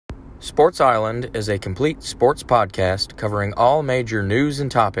Sports Island is a complete sports podcast covering all major news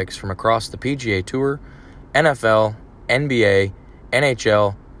and topics from across the PGA Tour, NFL, NBA,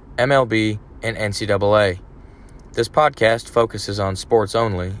 NHL, MLB, and NCAA. This podcast focuses on sports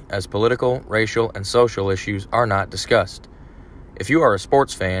only, as political, racial, and social issues are not discussed. If you are a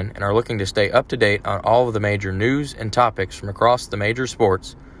sports fan and are looking to stay up to date on all of the major news and topics from across the major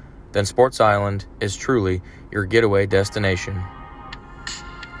sports, then Sports Island is truly your getaway destination.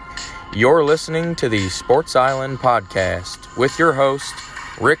 You're listening to the Sports Island Podcast with your host,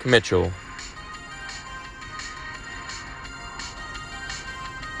 Rick Mitchell.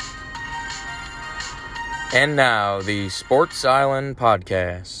 And now, the Sports Island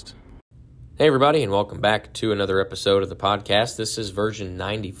Podcast. Hey everybody, and welcome back to another episode of the podcast. This is version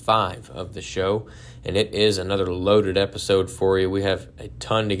 95 of the show, and it is another loaded episode for you. We have a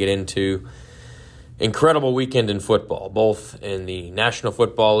ton to get into. Incredible weekend in football, both in the National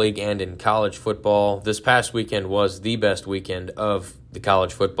Football League and in college football. This past weekend was the best weekend of the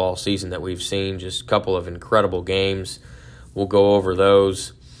college football season that we've seen. Just a couple of incredible games. We'll go over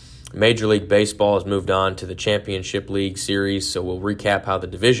those. Major League Baseball has moved on to the Championship League Series, so we'll recap how the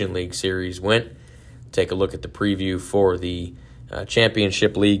Division League Series went. Take a look at the preview for the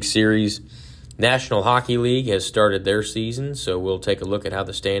Championship League Series. National Hockey League has started their season, so we'll take a look at how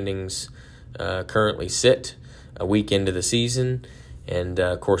the standings currently sit a week into the season, and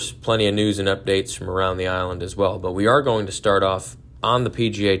of course plenty of news and updates from around the island as well. But we are going to start off on the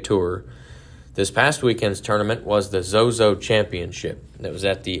PGA Tour. This past weekend's tournament was the Zozo Championship. That was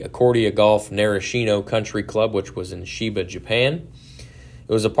at the Accordia Golf Narashino Country Club, which was in Shiba, Japan.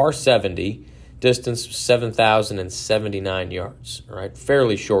 It was a par 70, distance 7,079 yards. All right,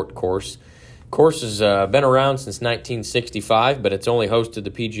 fairly short course. Course has been around since 1965, but it's only hosted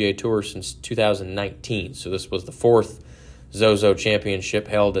the PGA Tour since 2019. So this was the fourth Zozo Championship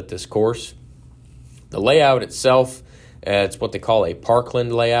held at this course. The layout itself, it's what they call a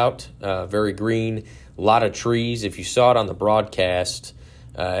parkland layout, very green, a lot of trees. If you saw it on the broadcast,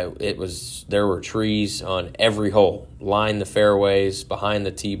 there were trees on every hole, lined the fairways, behind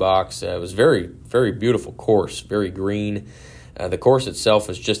the tee box. It was very, very beautiful course, very green. The course itself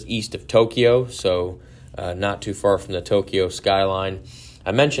is just east of Tokyo, so not too far from the Tokyo skyline.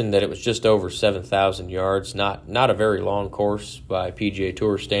 I mentioned that it was just over 7,000 yards, not a very long course by PGA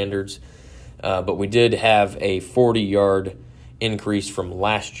Tour standards, but we did have a 40-yard increase from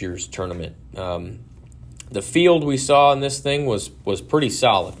last year's tournament. The field we saw in this thing was pretty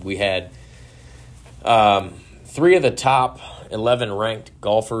solid. We had three of the top 11 ranked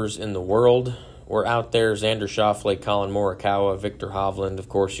golfers in the world were out there. Xander Schauffele, Colin Morikawa, Viktor Hovland. Of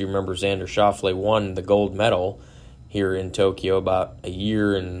course, you remember Xander Schauffele won the gold medal here in Tokyo about a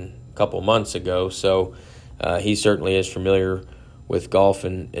year and a couple months ago. So he certainly is familiar with golf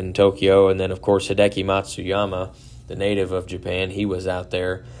in Tokyo. And then, of course, Hideki Matsuyama, the native of Japan, he was out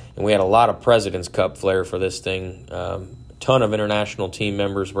there. And we had a lot of President's Cup flair for this thing. A ton of international team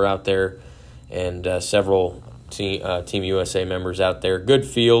members were out there, and several Team USA members out there. Good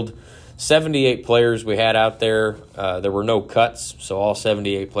field. 78 players we had out there. There were no cuts, so all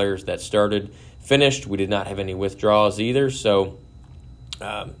 78 players that started finished. We did not have any withdrawals either, so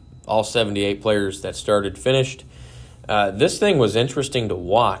all 78 players that started finished. This thing was interesting to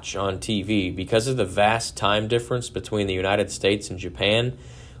watch on TV because of the vast time difference between the United States and Japan.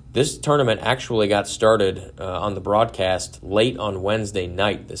 This tournament actually got started on the broadcast late on Wednesday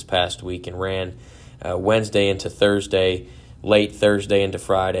night this past week and ran Wednesday into Thursday, late Thursday into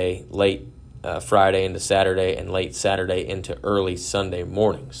Friday, late Friday into Saturday, and late Saturday into early Sunday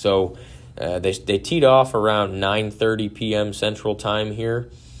morning. So they teed off around 9:30 p.m. Central Time here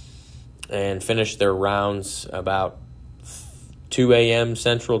and finished their rounds about 2 a.m.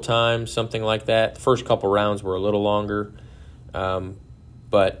 Central Time, something like that. The first couple rounds were a little longer,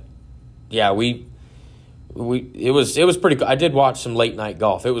 but yeah, it was pretty cool. I did watch some late night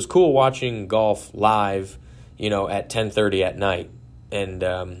golf. It was cool watching golf live, at 10:30 at night. And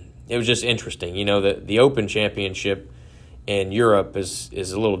it was just interesting. The Open Championship in Europe is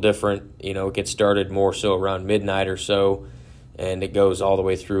a little different. It gets started more so around midnight or so, and it goes all the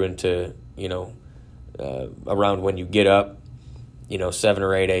way through into, around when you get up, 7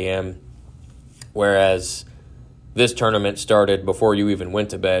 or 8 a.m., whereas this tournament started before you even went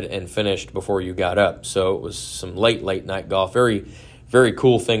to bed and finished before you got up. So it was some late night golf. Very, very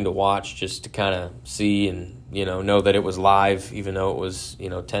cool thing to watch, just to kind of see and, know that it was live, even though it was,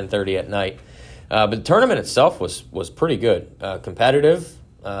 10:30 at night. But the tournament itself was pretty good. Competitive,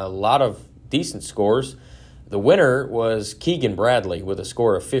 a lot of decent scores. The winner was Keegan Bradley with a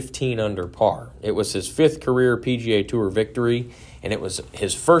score of 15 under par. It was his fifth career PGA Tour victory. and it was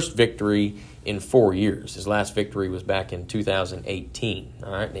his first victory in 4 years. His last victory was back in 2018.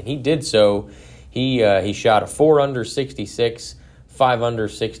 All right, and he did so. He shot a 4 under 66, 5 under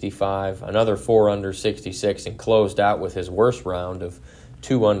 65, another 4 under 66, and closed out with his worst round of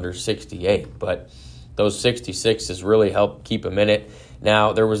 2 under 68. But those 66s really helped keep him in it.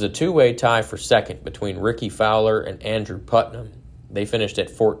 Now, there was a two-way tie for second between Ricky Fowler and Andrew Putnam. They finished at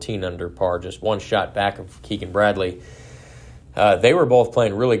 14 under par, just one shot back of Keegan Bradley. They were both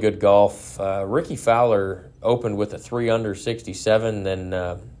playing really good golf. Ricky Fowler opened with a 3 under 67, then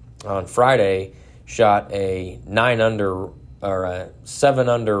on Friday shot a 9 under or a 7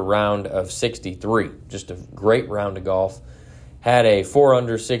 under round of 63. Just a great round of golf. Had a 4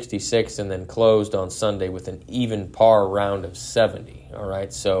 under 66 and then closed on Sunday with an even par round of 70. All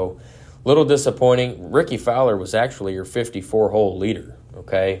right, so a little disappointing. Ricky Fowler was actually your 54-hole leader,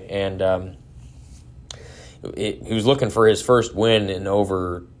 okay? And he was looking for his first win in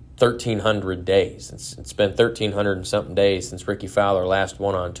over 1,300 days. It's been 1,300 and something days since Ricky Fowler last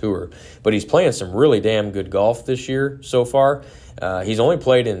won on tour. But he's playing some really damn good golf this year so far. He's only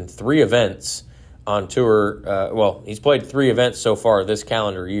played in 3 events on tour. He's played 3 events so far this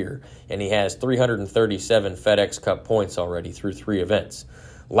calendar year, and he has 337 FedEx Cup points already through 3 events.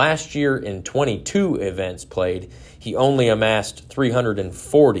 Last year, in 22 events played, he only amassed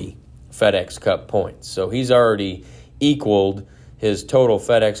 340 FedEx Cup points. So he's already equaled his total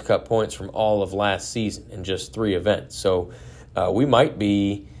FedEx Cup points from all of last season in just 3 events. So we might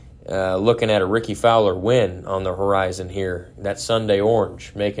be looking at a Ricky Fowler win on the horizon here. That Sunday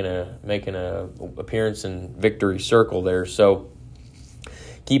Orange making a appearance in Victory Circle there. So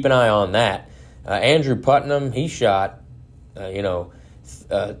keep an eye on that. Andrew Putnam, he shot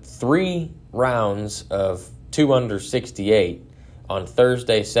 3 rounds of 2 under 68 on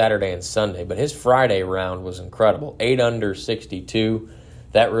Thursday, Saturday, and Sunday. But his Friday round was incredible. 8 under 62.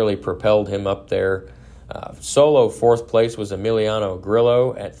 That really propelled him up there. Solo 4th place was Emiliano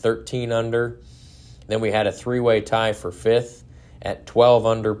Grillo at 13 under. Then we had a 3-way tie for 5th at 12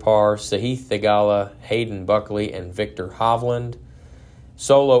 under par. Sahith Theegala, Hayden Buckley, and Victor Hovland.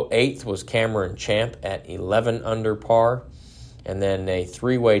 Solo 8th was Cameron Champ at 11 under par. And then a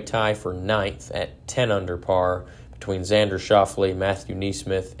 3-way tie for 9th at 10 under par between Xander Schauffele, Matthew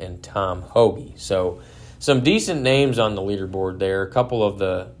NeSmith, and Tom Hoge. So some decent names on the leaderboard there. A couple of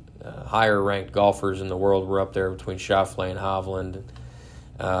the higher-ranked golfers in the world were up there between Schauffele and Hovland.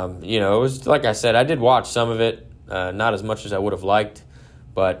 It was, like I said, I did watch some of it, not as much as I would have liked,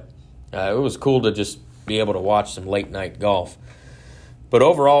 but it was cool to just be able to watch some late-night golf. But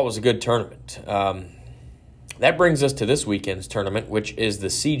overall, it was a good tournament. That brings us to this weekend's tournament, which is the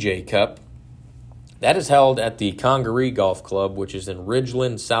CJ Cup. That is held at the Congaree Golf Club, which is in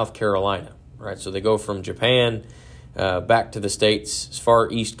Ridgeland, South Carolina. Right, so they go from Japan back to the States, as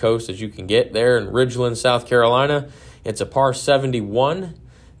far east coast as you can get there in Ridgeland, South Carolina. It's a par 71.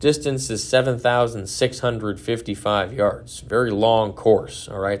 Distance is 7,655 yards. Very long course,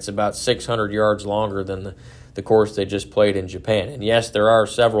 all right? It's about 600 yards longer than the course they just played in Japan. And yes, there are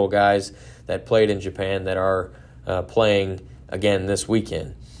several guys that played in Japan that are playing again this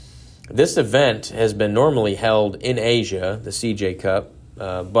weekend. This event has been normally held in Asia, the CJ Cup,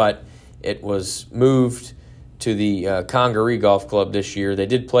 but it was moved to the Congaree Golf Club this year. They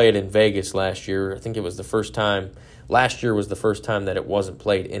did play it in Vegas last year. I think it was the first time. Last year was the first time that it wasn't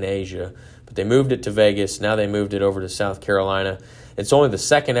played in Asia, but they moved it to Vegas. Now they moved it over to South Carolina. It's only the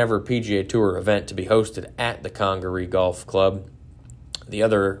second ever PGA Tour event to be hosted at the Congaree Golf Club. The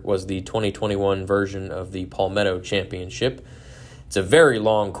other was the 2021 version of the Palmetto Championship. It's a very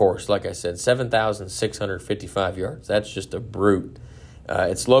long course, like I said, 7,655 yards. That's just a brute.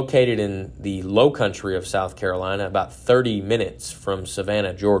 It's located in the low country of South Carolina, about 30 minutes from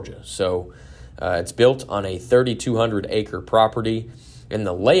Savannah, Georgia. So it's built on a 3,200-acre property, and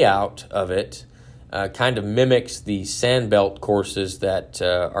the layout of it kind of mimics the sandbelt courses that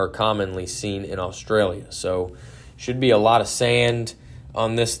are commonly seen in Australia. So should be a lot of sand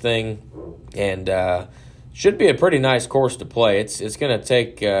on this thing, and should be a pretty nice course to play. It's going to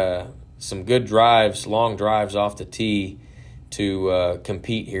take some good drives, long drives off the tee to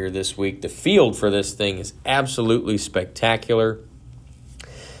compete here this week. The field for this thing is absolutely spectacular.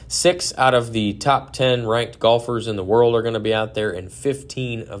 6 out of the top 10 ranked golfers in the world are going to be out there, and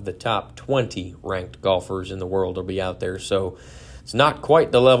 15 of the top 20 ranked golfers in the world will be out there. So it's not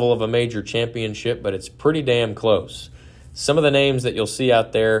quite the level of a major championship, but it's pretty damn close. Some of the names that you'll see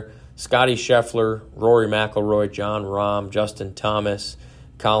out there: Scotty Scheffler, Rory McIlroy, Jon Rahm, Justin Thomas,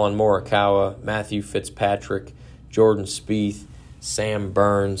 Colin Morikawa, Matthew Fitzpatrick, Jordan Spieth, Sam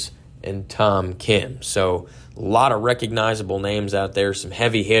Burns, and Tom Kim. So A lot of recognizable names out there, some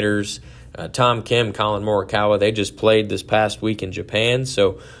heavy hitters. Tom Kim, Colin Morikawa, they just played this past week in Japan,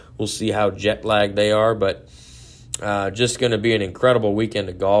 so we'll see how jet lagged they are. But just going to be an incredible weekend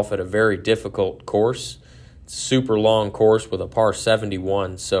of golf at a very difficult course. Super long course with a par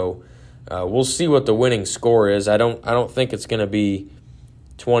 71, so we'll see what the winning score is. I don't think it's going to be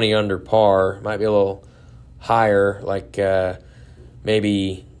 20 under par. It might be a little higher, like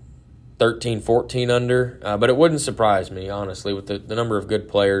maybe 13, 14 under. But it wouldn't surprise me, honestly, with the number of good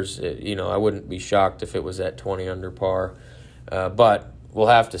players. I wouldn't be shocked if it was at 20 under par. But we'll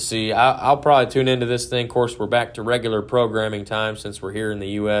have to see. I'll probably tune into this thing. Of course, we're back to regular programming time since we're here in the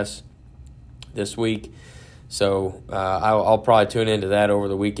U.S. this week. So I'll probably tune into that over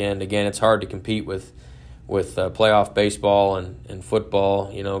the weekend. Again, it's hard to compete with playoff baseball and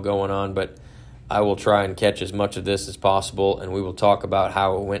football, going on. But I will try and catch as much of this as possible, and we will talk about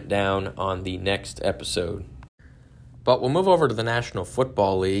how it went down on the next episode. But we'll move over to the National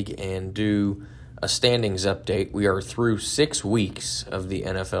Football League and do a standings update. We are through 6 weeks of the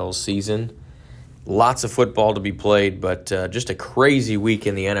NFL season. Lots of football to be played, but just a crazy week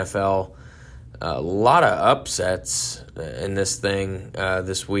in the NFL. A lot of upsets in this thing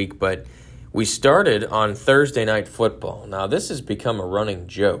this week, but we started on Thursday Night Football. Now, this has become a running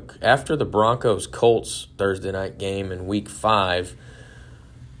joke. After the Broncos-Colts Thursday night game in Week 5,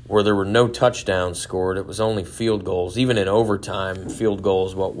 where there were no touchdowns scored, it was only field goals. Even in overtime, field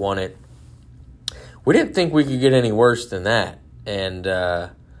goals what won it. We didn't think we could get any worse than that, and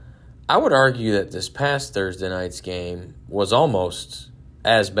I would argue that this past Thursday night's game was almost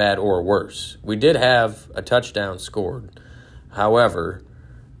as bad or worse. We did have a touchdown scored. However,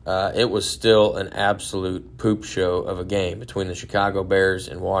 it was still an absolute poop show of a game between the Chicago Bears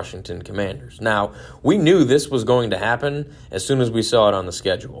and Washington Commanders. Now, we knew this was going to happen as soon as we saw it on the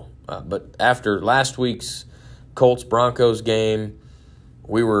schedule. But after last week's Colts-Broncos game,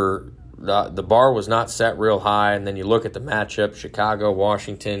 the bar was not set real high, and then you look at the matchup,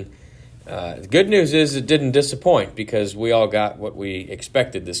 Chicago-Washington. The good news is it didn't disappoint because we all got what we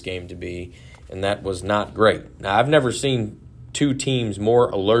expected this game to be, and that was not great. Now, I've never seen two teams more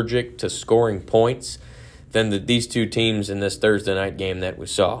allergic to scoring points than these two teams in this Thursday night game that we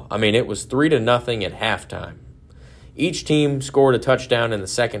saw. I mean, it was 3-0 at halftime. Each team scored a touchdown in the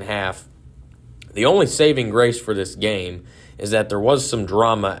second half. The only saving grace for this game is that there was some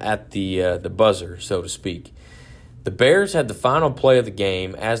drama at the buzzer, so to speak. The Bears had the final play of the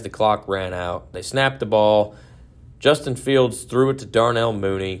game as the clock ran out. They snapped the ball. Justin Fields threw it to Darnell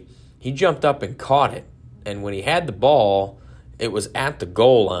Mooney. He jumped up and caught it. And when he had the ball, it was at the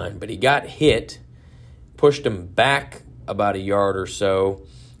goal line. But he got hit, pushed him back about a yard or so,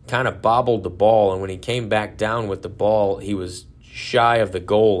 kind of bobbled the ball. And when he came back down with the ball, he was shy of the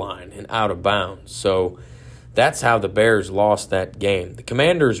goal line and out of bounds. So that's how the Bears lost that game. The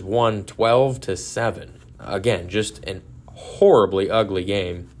Commanders won 12-7. Again, just an horribly ugly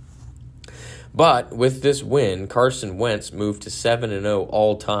game. But with this win, Carson Wentz moved to 7-0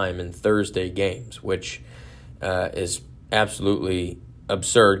 all-time in Thursday games, which is absolutely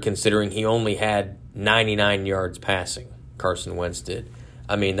absurd considering he only had 99 yards passing. Carson Wentz did.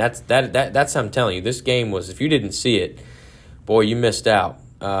 I mean, that's I'm telling you, this game was, if you didn't see it, boy, you missed out.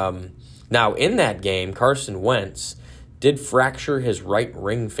 Now, in that game, Carson Wentz did fracture his right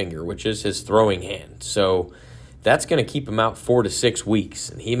ring finger, which is his throwing hand. So that's going to keep him out 4 to 6 weeks,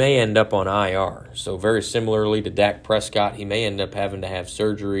 and he may end up on IR. So very similarly to Dak Prescott, he may end up having to have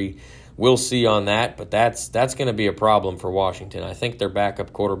surgery. We'll see on that, but that's going to be a problem for Washington. I think their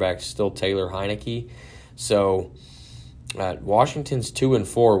backup quarterback is still Taylor Heineke. So Washington's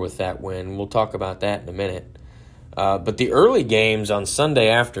 2-4 with that win. We'll talk about that in a minute. But the early games on Sunday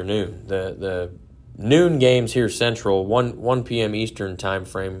afternoon, the noon games here Central, 1 p.m. Eastern time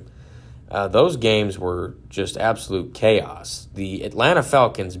frame, those games were just absolute chaos. The Atlanta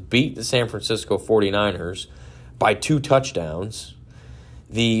Falcons beat the San Francisco 49ers by 2 touchdowns.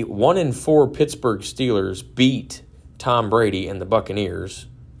 The 1-4 Pittsburgh Steelers beat Tom Brady and the Buccaneers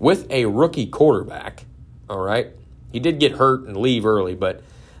with a rookie quarterback. All right? He did get hurt and leave early, but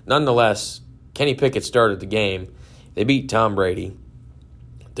nonetheless, Kenny Pickett started the game. They beat Tom Brady.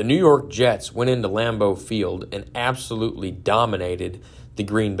 The New York Jets went into Lambeau Field and absolutely dominated the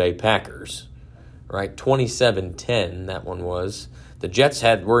Green Bay Packers. Right, 27-10 that one was. The Jets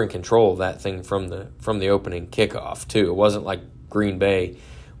were in control of that thing from the opening kickoff too. It wasn't like Green Bay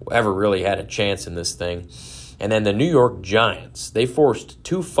ever really had a chance in this thing. And then the New York Giants, they forced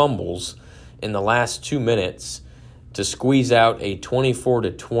 2 fumbles in the last 2 minutes to squeeze out a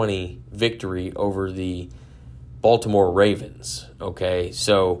 24-20 victory over the Baltimore Ravens. Okay,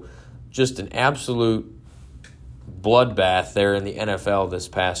 so just an absolute bloodbath there in the NFL this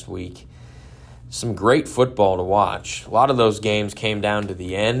past week. Some great football to watch. A lot of those games came down to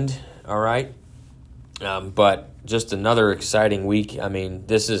the end, all right? But just another exciting week. I mean,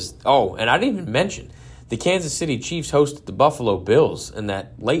 this is – and I didn't even mention the Kansas City Chiefs hosted the Buffalo Bills in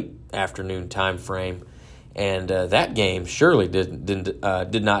that late afternoon time frame, and that game surely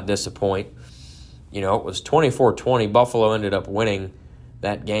did not disappoint. You know, it was 24-20. Buffalo ended up winning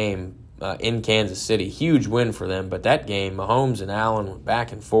that game in Kansas City. Huge win for them, but that game, Mahomes and Allen went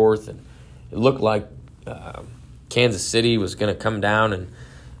back and forth, and it looked like Kansas City was going to come down and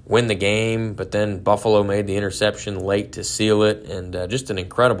win the game, but then Buffalo made the interception late to seal it, and just an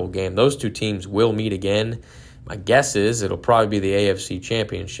incredible game. Those two teams will meet again. My guess is it'll probably be the AFC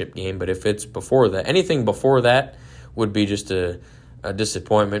Championship game, but if it's before that, anything before that would be just a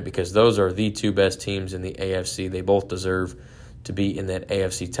disappointment, because those are the two best teams in the AFC. They both deserve to be in that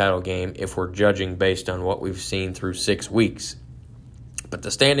AFC title game if we're judging based on what we've seen through 6 weeks. But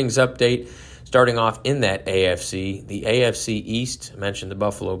the standings update, starting off in that AFC, the AFC East, I mentioned the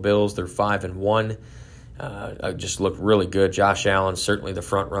Buffalo Bills, they're 5-1. Just look really good. Josh Allen, certainly the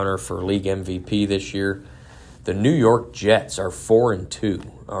front runner for league MVP this year. The New York Jets are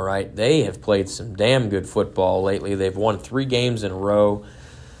 4-2, all right? They have played some damn good football lately. They've won 3 games in a row.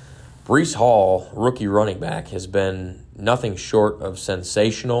 Breece Hall, rookie running back, has been nothing short of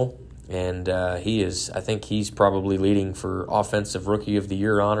sensational. And I think he's probably leading for Offensive Rookie of the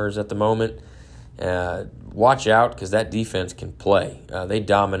Year honors at the moment. Watch out, because that defense can play. They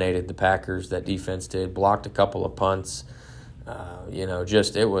dominated the Packers, that defense did, blocked a couple of punts.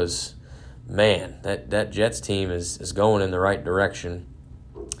 It was, man, that Jets team is going in the right direction.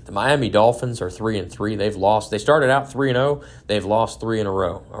 The Miami Dolphins are 3-3. They started out 3-0. They've lost 3 in a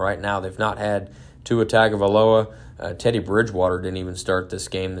row. All right, now they've not had Tua Tagovailoa. Teddy Bridgewater didn't even start this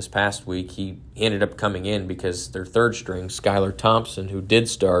game this past week. He ended up coming in because their third string, Skylar Thompson, who did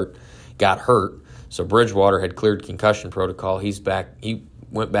start, got hurt. So Bridgewater had cleared concussion protocol. He's back. He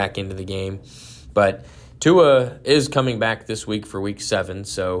went back into the game. But Tua is coming back this week for Week 7,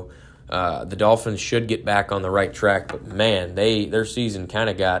 so the Dolphins should get back on the right track. But, man, their season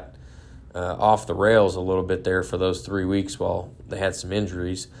kind of got off the rails a little bit there for those 3 weeks while they had some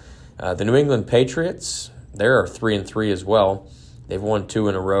injuries. The New England Patriots, they are 3-3 as well. They've won 2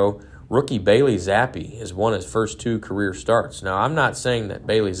 in a row. Rookie Bailey Zappi has won his first 2 career starts. Now, I'm not saying that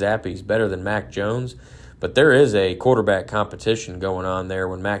Bailey Zappi is better than Mac Jones, but there is a quarterback competition going on there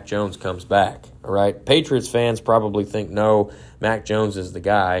when Mac Jones comes back. All right, Patriots fans probably think, no, Mac Jones is the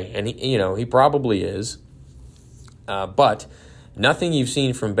guy, and he probably is. But nothing you've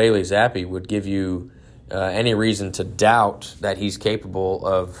seen from Bailey Zappi would give you any reason to doubt that he's capable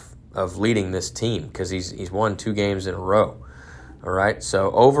of leading this team, because he's won 2 games in a row. All right,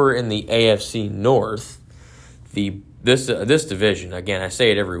 so over in the AFC North, this division, again, I say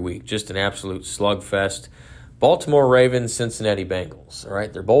it every week, just an absolute slugfest. Baltimore Ravens, Cincinnati Bengals. All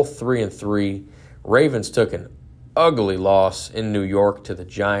right, they're both 3-3. Ravens took an ugly loss in New York to the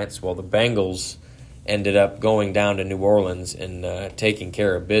Giants, while the Bengals ended up going down to New Orleans and taking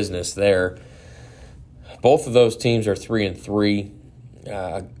care of business there. Both of those teams are 3-3.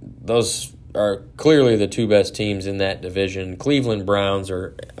 Those are clearly the 2 best teams in that division. Cleveland Browns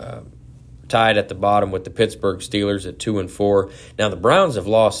are tied at the bottom with the Pittsburgh Steelers at 2-4. Now, the Browns have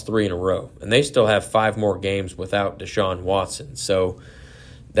lost 3 in a row, and they still have 5 more games without Deshaun Watson. So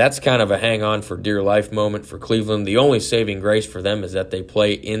that's kind of a hang-on-for-dear life moment for Cleveland. The only saving grace for them is that they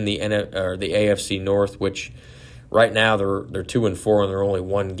play in the AFC North, which right now they're 2-4, and they're only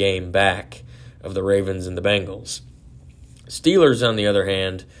 1 game back of the Ravens and the Bengals. Steelers, on the other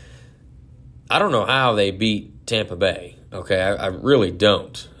hand, I don't know how they beat Tampa Bay. Okay, I really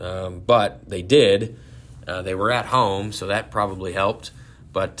don't. But they did. They were at home, so that probably helped.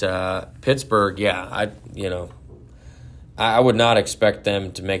 But Pittsburgh, yeah, I would not expect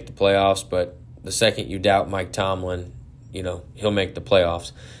them to make the playoffs. But the second you doubt Mike Tomlin, he'll make the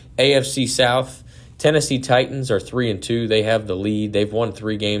playoffs. AFC South, Tennessee Titans are 3-2. They have the lead. They've won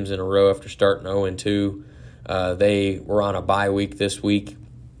 3 games in a row after starting 0-2. They were on a bye week this week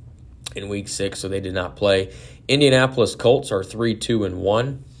in Week 6, so they did not play. Indianapolis Colts are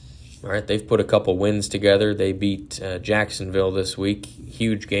 3-2-1. All right, they've put a couple wins together. They beat Jacksonville this week.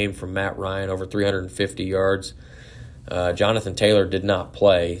 Huge game from Matt Ryan, over 350 yards. Jonathan Taylor did not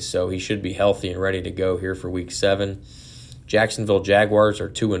play, so he should be healthy and ready to go here for Week 7. Jacksonville Jaguars are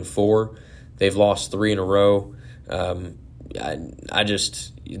 2-4. They've lost 3 in a row.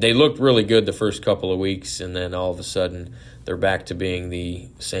 They looked really good the first couple of weeks, and then all of a sudden they're back to being the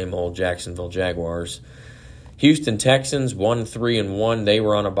same old Jacksonville Jaguars. Houston Texans 1-3-1. They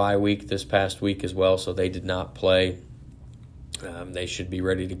were on a bye week this past week as well, so they did not play. They should be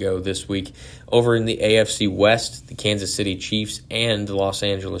ready to go this week. Over in the AFC West, the Kansas City Chiefs and the Los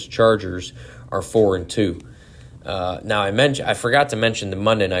Angeles Chargers are 4-2. Now I forgot to mention the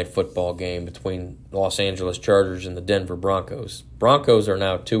Monday Night Football game between the Los Angeles Chargers and the Denver Broncos. Broncos are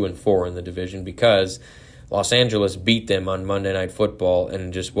now 2-4 in the division because Los Angeles beat them on Monday Night Football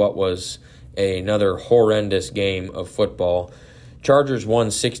in just what was another horrendous game of football. Chargers won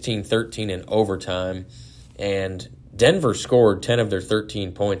 16-13 in overtime, and Denver scored 10 of their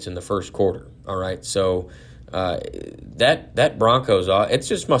 13 points in the first quarter. All right, so that Broncos, it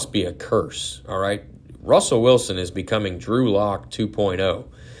just must be a curse. All right, Russell Wilson is becoming Drew Lock 2.0.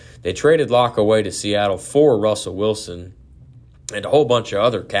 They traded Lock away to Seattle for Russell Wilson and a whole bunch of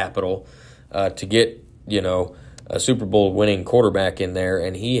other capital to get a Super Bowl winning quarterback in there,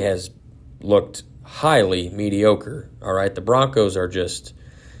 and he has looked highly mediocre. All right, the Broncos are just,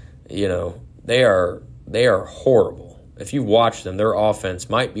 they are horrible. If you watch them, their offense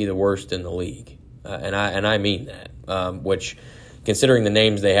might be the worst in the league, and I mean that. Which, considering the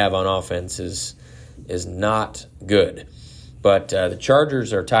names they have on offense, is not good. But the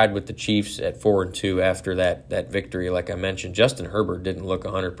Chargers are tied with the Chiefs at 4-2 after that victory. Like I mentioned, Justin Herbert didn't look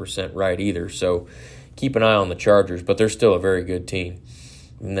 100% right either, so keep an eye on the Chargers. But they're still a very good team.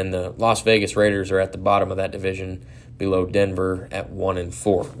 And then the Las Vegas Raiders are at the bottom of that division, below Denver at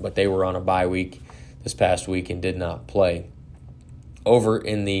 1-4. But they were on a bye week this past week and did not play. Over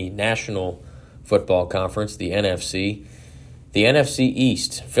in the National Football Conference, the NFC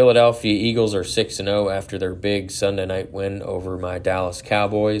East, Philadelphia Eagles are 6-0 after their big Sunday night win over my Dallas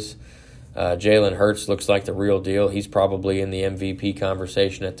Cowboys. Jalen Hurts looks like the real deal. He's probably in the MVP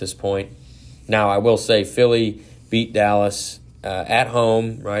conversation at this point. Now, I will say Philly beat Dallas at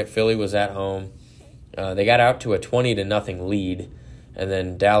home, right? Philly was at home. They got out to a 20-0 lead, and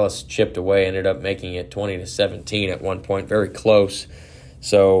then Dallas chipped away, ended up making it 20-17 at one point, very close.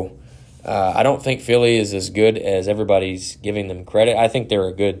 So I don't think Philly is as good as everybody's giving them credit. I think they're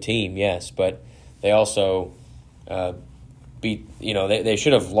a good team, yes, but they also beat, they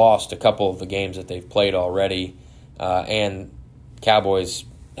should have lost a couple of the games that they've played already, and Cowboys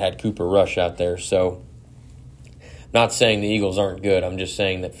had Cooper Rush out there. So not saying the Eagles aren't good. I'm just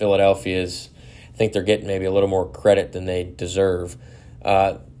saying that Philadelphia I think they're getting maybe a little more credit than they deserve.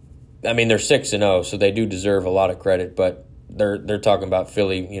 They're 6-0, so they do deserve a lot of credit, but they're talking about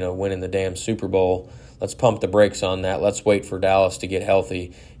Philly, winning the damn Super Bowl. Let's pump the brakes on that. Let's wait for Dallas to get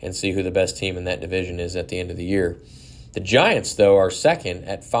healthy and see who the best team in that division is at the end of the year. The Giants, though, are second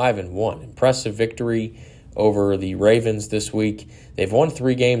at 5-1. Impressive victory over the Ravens this week. They've won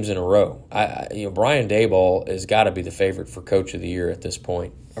 3 games in a row. Brian Daboll has got to be the favorite for Coach of the Year at this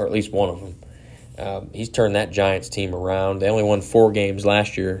point, or at least one of them. He's turned that Giants team around. They only won 4 games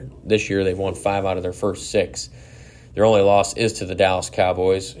last year. This year they've won 5 out of their first 6. Their only loss is to the Dallas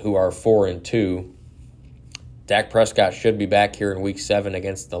Cowboys, who are 4-2. Dak Prescott should be back here in Week 7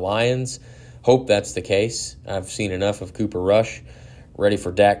 against the Lions. Hope that's the case. I've seen enough of Cooper Rush. Ready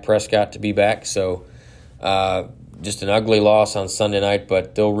for Dak Prescott to be back. So just an ugly loss on Sunday night,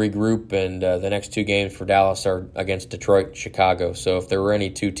 but they'll regroup, and the next 2 games for Dallas are against Detroit and Chicago. So if there were any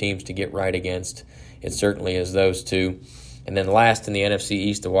 2 teams to get right against, it certainly is those 2. And then last in the NFC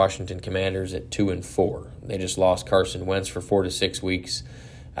East, the Washington Commanders at 2-4. They just lost Carson Wentz for 4 to 6 weeks.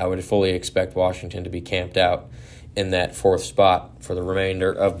 I would fully expect Washington to be camped out in that 4th spot for the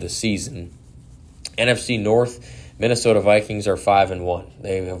remainder of the season. NFC North, Minnesota Vikings are 5-1.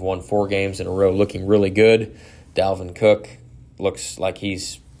 They have won 4 games in a row, looking really good. Dalvin Cook looks like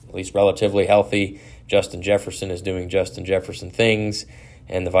he's at least relatively healthy. Justin Jefferson is doing Justin Jefferson things,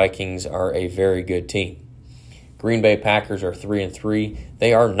 and the Vikings are a very good team. Green Bay Packers are 3-3.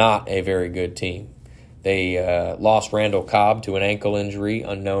 They are not a very good team. They lost Randall Cobb to an ankle injury,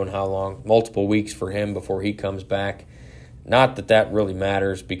 unknown how long, multiple weeks for him before he comes back. Not that really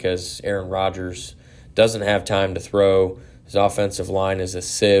matters because Aaron Rodgers doesn't have time to throw. His offensive line is a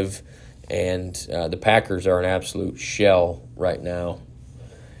sieve, and the Packers are an absolute shell right now.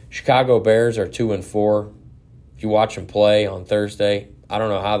 Chicago Bears are 2-4. If you watch them play on Thursday, I don't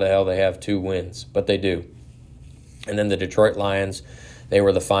know how the hell they have 2 wins, but they do. And then the Detroit Lions, they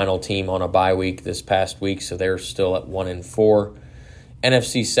were the final team on a bye week this past week, so they're still at 1-4.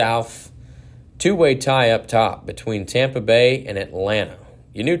 NFC South, 2-way tie up top between Tampa Bay and Atlanta.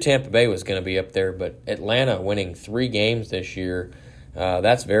 You knew Tampa Bay was going to be up there, but Atlanta winning 3 games this year,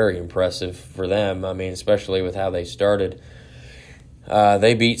 that's very impressive for them. Especially with how they started.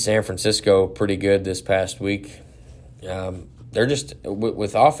 They beat San Francisco pretty good this past week. they're just,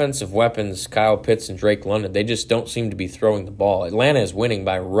 with offensive weapons, Kyle Pitts and Drake London, they just don't seem to be throwing the ball. Atlanta is winning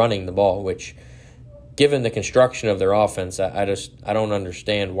by running the ball, which, given the construction of their offense, I don't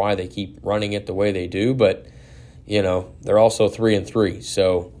understand why they keep running it the way they do. But, they're also 3-3,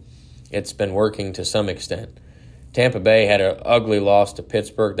 so it's been working to some extent. Tampa Bay had an ugly loss to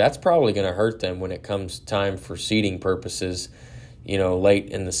Pittsburgh. That's probably going to hurt them when it comes time for seeding purposes, late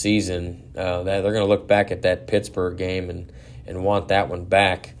in the season. They're going to look back at that Pittsburgh game and want that one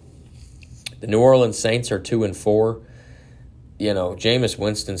back. The New Orleans Saints are 2-4. Jameis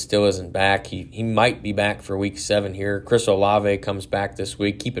Winston still isn't back. He might be back for Week 7 here. Chris Olave comes back this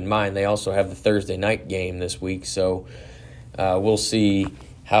week. Keep in mind, they also have the Thursday night game this week, so we'll see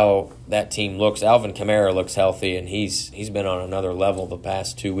how that team looks. Alvin Kamara looks healthy, and he's been on another level the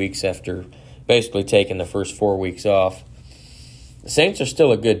past 2 weeks after basically taking the first 4 weeks off. The Saints are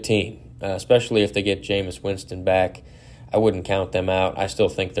still a good team, especially if they get Jameis Winston back. I wouldn't count them out. I still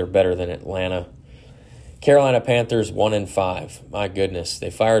think they're better than Atlanta. Carolina Panthers 1-5. My goodness,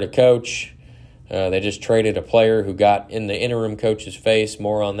 they fired a coach. They just traded a player who got in the interim coach's face.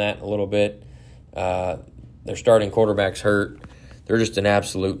 More on that in a little bit. Their starting quarterback's hurt. They're just an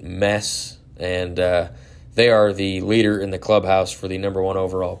absolute mess, and they are the leader in the clubhouse for the number 1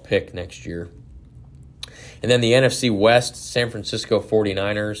 overall pick next year. And then the NFC West, San Francisco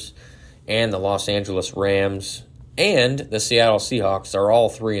 49ers and the Los Angeles Rams and the Seattle Seahawks are all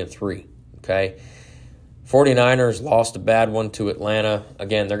 3-3, okay? 49ers lost a bad one to Atlanta.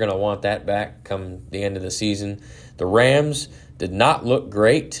 Again, they're going to want that back come the end of the season. The Rams did not look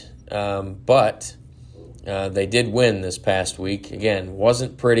great, but they did win this past week. Again,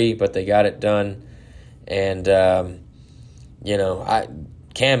 wasn't pretty, but they got it done. And,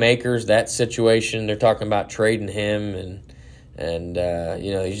 Cam Akers, that situation, they're talking about trading him, and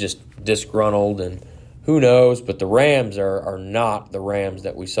he's just disgruntled, and who knows, but the Rams are not the Rams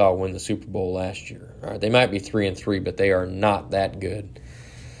that we saw win the Super Bowl last year. All right, they might be 3-3, but they are not that good.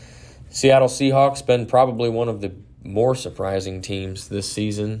 Seattle Seahawks been probably one of the more surprising teams this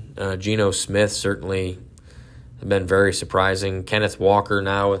season. Geno Smith certainly have been very surprising. Kenneth Walker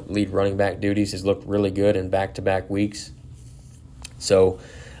now with lead running back duties has looked really good in back-to-back weeks. So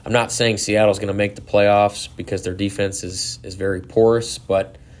I'm not saying Seattle's going to make the playoffs because their defense is very porous,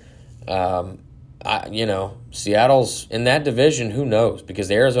 but Seattle's in that division, who knows? Because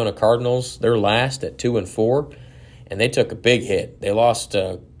the Arizona Cardinals, they're last at 2-4, and they took a big hit. They lost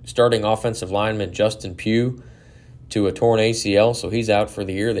starting offensive lineman Justin Pugh to a torn ACL, so he's out for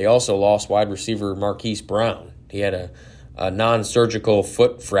the year. They also lost wide receiver Marquise Brown. He had a non-surgical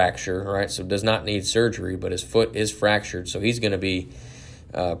foot fracture, right? So does not need surgery, but his foot is fractured, so he's going to be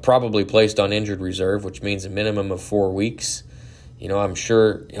probably placed on injured reserve, which means a minimum of 4 weeks. I'm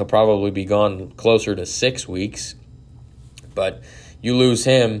sure he'll probably be gone closer to 6 weeks. But you lose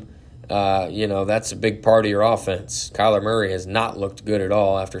him, that's a big part of your offense. Kyler Murray has not looked good at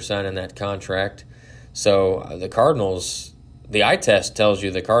all after signing that contract. So the Cardinals, the eye test tells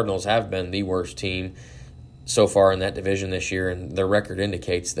you the Cardinals have been the worst team so far in that division this year, and their record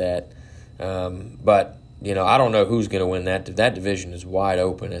indicates that. But I don't know who's going to win that. That division is wide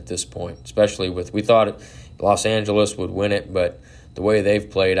open at this point, especially we thought Los Angeles would win it, but the way they've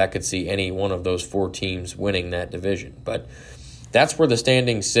played, I could see any one of those 4 teams winning that division. But that's where the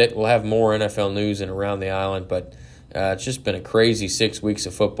standings sit. We'll have more NFL news and around the island, but it's just been a crazy 6 weeks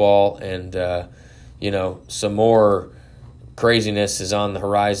of football, and, some more craziness is on the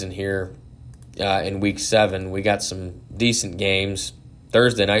horizon here in Week 7. We got some decent games.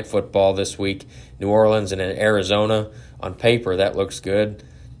 Thursday night football this week, New Orleans and Arizona. On paper, that looks good,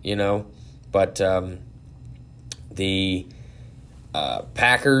 but the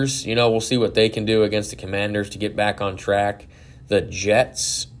Packers, we'll see what they can do against the Commanders to get back on track. The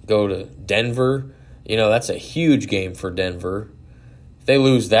Jets go to Denver. That's a huge game for Denver. If they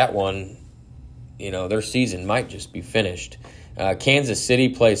lose that one, their season might just be finished. Kansas City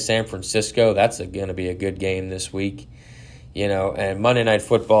plays San Francisco. That's going to be a good game this week. And Monday Night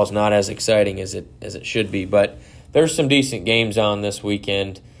Football is not as exciting as it should be, but there's some decent games on this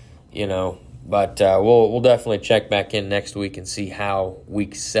weekend, But we'll definitely check back in next week and see how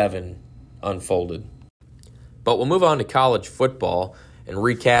Week 7 unfolded. But we'll move on to college football and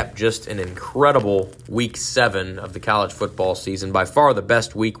recap just an incredible Week 7 of the college football season. By far the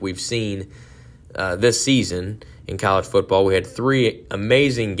best week we've seen this season in college football. We had 3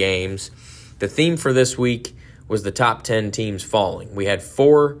 amazing games. The theme for this week was the top 10 teams falling. We had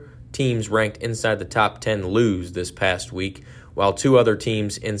 4 teams ranked inside the top 10 lose this past week, while 2 other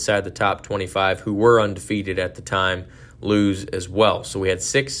teams inside the top 25 who were undefeated at the time lose as well. So we had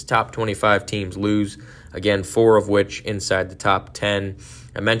 6 top 25 teams lose Again, 4 of which inside the top 10.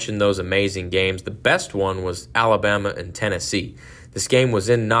 I mentioned those amazing games. The best one was Alabama and Tennessee. This game was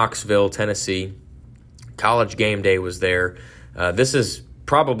in Knoxville, Tennessee. College Game Day was there. This is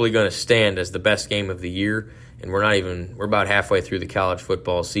probably going to stand as the best game of the year, and we're about halfway through the college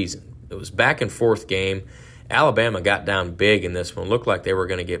football season. It was back and forth game. Alabama got down big in this one. Looked like they were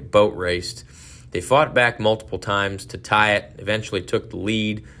going to get boat raced. They fought back multiple times to tie it, eventually took the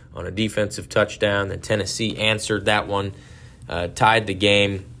lead on a defensive touchdown. Then Tennessee answered that one, tied the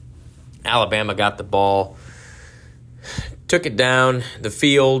game. Alabama got the ball, took it down the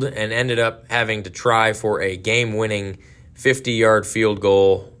field, and ended up having to try for a game-winning 50-yard field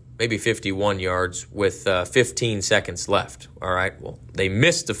goal, maybe 51 yards, with 15 seconds left. All right, well, they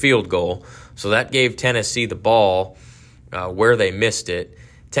missed the field goal, so that gave Tennessee the ball where they missed it.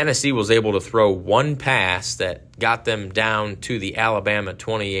 Tennessee was able to throw one pass that got them down to the Alabama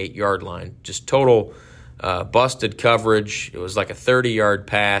 28-yard line. Just total busted coverage. It was like a 30-yard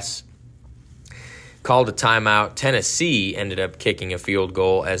pass. Called a timeout. Tennessee ended up kicking a field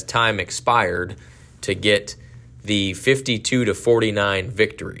goal as time expired to get the 52-49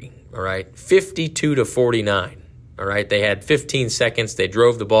 victory. All right, 52-49. All right, they had 15 seconds. They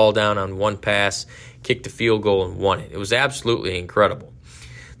drove the ball down on one pass, kicked a field goal, and won it. It was absolutely incredible.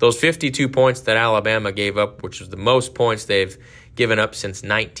 Those 52 points that Alabama gave up, which was the most points they've given up since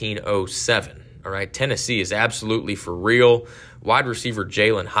 1907. All right, Tennessee is absolutely for real. Wide receiver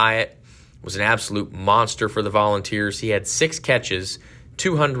Jalen Hyatt was an absolute monster for the Volunteers. He had 6 catches,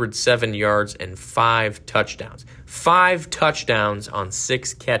 207 yards, and 5 touchdowns. 5 touchdowns on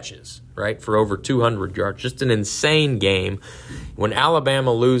 6 catches, right, for over 200 yards. Just an insane game. When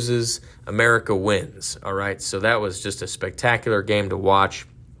Alabama loses, America wins, all right? So that was just a spectacular game to watch.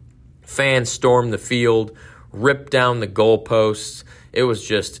 Fans stormed the field, ripped down the goalposts. It was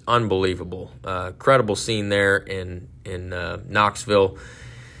just unbelievable. Incredible scene there in Knoxville.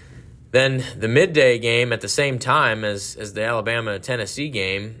 Then the midday game at the same time as the Alabama-Tennessee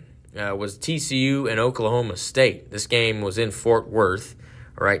game was TCU and Oklahoma State. This game was in Fort Worth.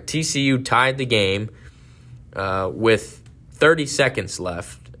 All right, TCU tied the game with 30 seconds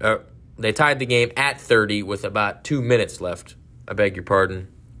left. They tied the game at 30 with about 2 minutes left. I beg your pardon.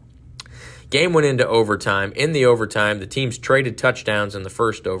 Game went into overtime. In the overtime, the teams traded touchdowns in the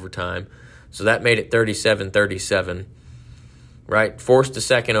first overtime, so that made it 37-37. Right, forced a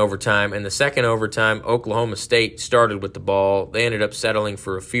second overtime. In the second overtime, Oklahoma State started with the ball. They ended up settling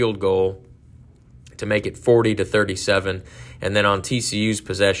for a field goal to make it 40-37. And then on TCU's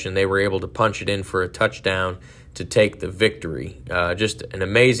possession, they were able to punch it in for a touchdown to take the victory. Just an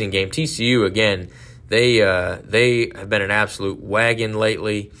amazing game. TCU, again, they have been an absolute wagon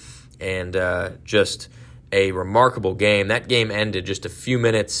lately, and just a remarkable game. That game ended just a few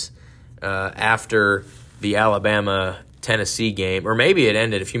minutes after the Alabama-Tennessee game, or maybe it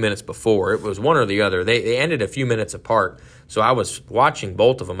ended a few minutes before. It was one or the other. They ended a few minutes apart, so I was watching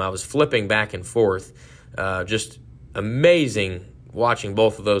both of them. I was flipping back and forth. Just amazing watching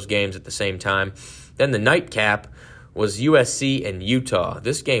both of those games at the same time. Then the nightcap was USC and Utah.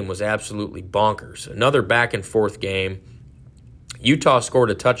 This game was absolutely bonkers. Another back-and-forth game. Utah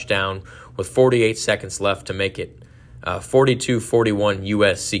scored a touchdown with 48 seconds left to make it 42-41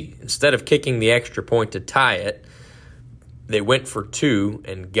 USC. Instead of kicking the extra point to tie it, they went for 2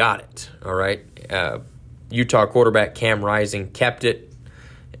 and got it. All right. Utah quarterback Cam Rising kept it,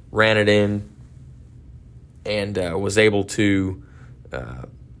 ran it in, and was able to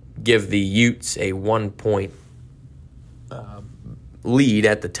give the Utes a 1-point lead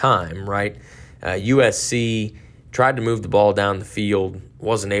at the time, right? USC tried to move the ball down the field,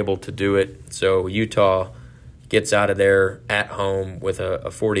 wasn't able to do it, so Utah gets out of there at home with a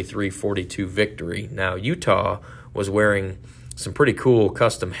 43-42 victory. Now, Utah was wearing some pretty cool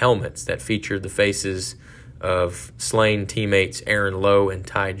custom helmets that featured the faces of slain teammates Aaron Lowe and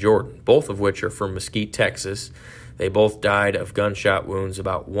Ty Jordan, both of which are from Mesquite, Texas. They both died of gunshot wounds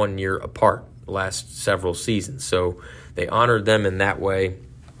about 1 year apart the last several seasons. So they honored them in that way.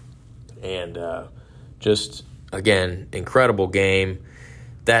 And just, again, incredible game.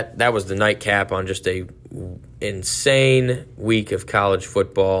 That was the nightcap on just a insane week of college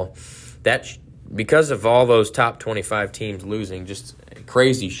football. Because of all those top 25 teams losing, just a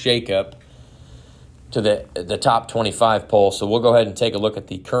crazy shakeup to the top 25 poll. So we'll go ahead and take a look at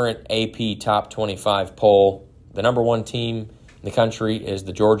the current AP top 25 poll. The number 1 team in the country is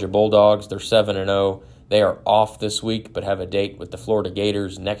the Georgia Bulldogs. They're 7-0. They are off this week, but have a date with the Florida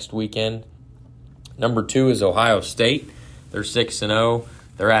Gators next weekend. Number 2 is Ohio State. They're 6-0.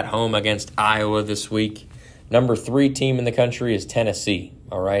 They're at home against Iowa this week. Number 3 team in the country is Tennessee.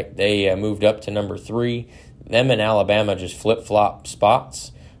 All right, they moved up to number 3. Them and Alabama just flip-flop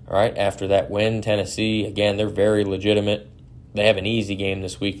spots. All right, after that win, Tennessee, again, they're very legitimate. They have an easy game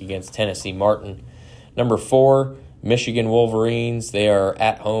this week against Tennessee Martin. Number 4, Michigan Wolverines. They are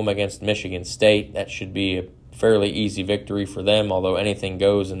at home against Michigan State. That should be a fairly easy victory for them, although anything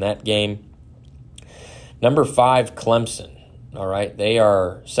goes in that game. Number 5, Clemson. All right, they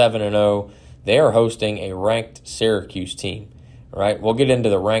are 7-0. They are hosting a ranked Syracuse team. All right, we'll get into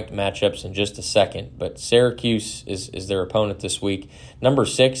the ranked matchups in just a second, but Syracuse is their opponent this week. Number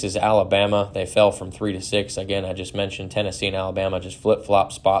 6 is Alabama. They fell from 3 to 6. Again, I just mentioned Tennessee and Alabama just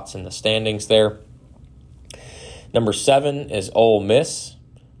flip-flop spots in the standings there. Number 7 is Ole Miss.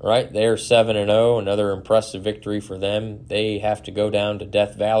 All right, they're 7-0, another impressive victory for them. They have to go down to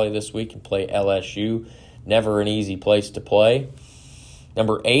Death Valley this week and play LSU. Never an easy place to play.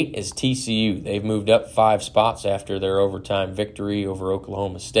 Number 8 is TCU. They've moved up 5 spots after their overtime victory over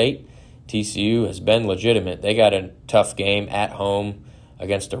Oklahoma State. TCU has been legitimate. They got a tough game at home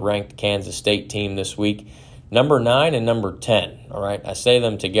against a ranked Kansas State team this week. Number 9 and number 10. All right, I say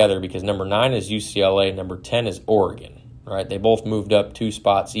them together because number 9 is UCLA, number 10 is Oregon. All right, they both moved up 2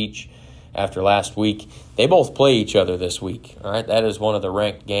 spots each after last week. They both play each other this week. All right, that is one of the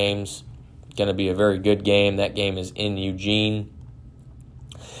ranked games. Going to be a very good game. That game is in Eugene.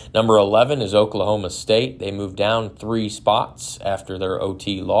 Number 11 is Oklahoma State. They moved down 3 spots after their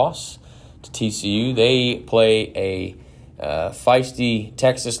OT loss to TCU. They play a feisty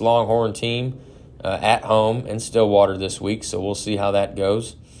Texas Longhorn team at home in Stillwater this week, so we'll see how that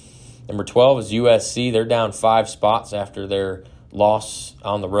goes. Number 12 is USC. They're down 5 spots after their loss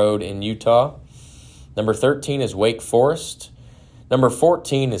on the road in Utah. Number 13 is Wake Forest. Number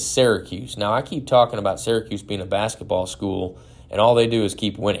 14 is Syracuse. Now, I keep talking about Syracuse being a basketball school, and all they do is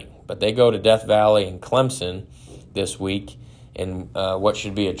keep winning. But they go to Death Valley and Clemson this week in what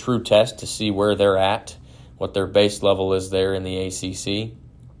should be a true test to see where they're at, what their base level is there in the ACC.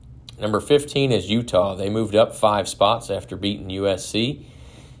 Number 15 is Utah. They moved up 5 spots after beating USC.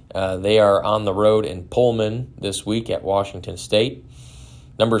 They are on the road in Pullman this week at Washington State.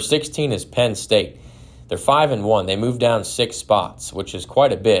 Number 16 is Penn State. They're 5-1. They moved down 6 spots, which is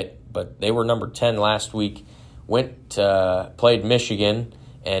quite a bit, but they were number 10 last week. Played Michigan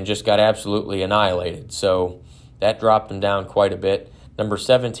and just got absolutely annihilated. So that dropped them down quite a bit. Number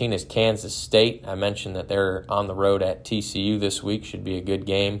 17 is Kansas State. I mentioned that they're on the road at TCU this week. Should be a good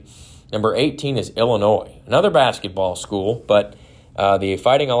game. Number 18 is Illinois, another basketball school, but the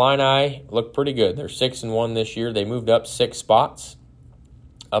Fighting Illini look pretty good. They're 6-1 this year. They moved up 6 spots,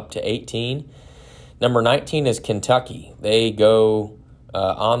 up to 18. Number 19 is Kentucky. They go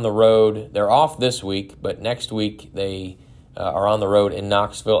on the road. They're off this week, but next week they are on the road in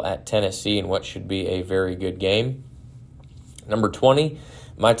Knoxville at Tennessee in what should be a very good game. Number 20,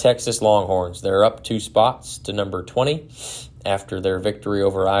 my Texas Longhorns. They're up 2 spots to number 20 after their victory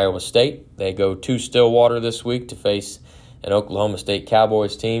over Iowa State. They go to Stillwater this week to face an Oklahoma State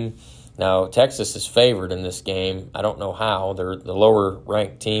Cowboys team. Now, Texas is favored in this game. I don't know how. They're the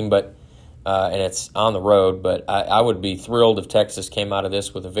lower-ranked team, but and it's on the road, but I would be thrilled if Texas came out of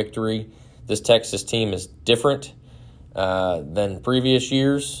this with a victory. This Texas team is different than previous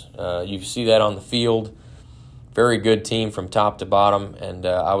years. You see that on the field. Very good team from top to bottom, and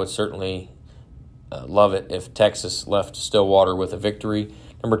I would certainly love it if Texas left Stillwater with a victory.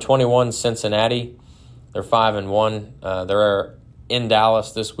 Number 21, Cincinnati. They're 5-1. They're in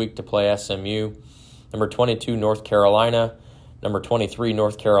Dallas this week to play SMU. Number 22, North Carolina. Number 23,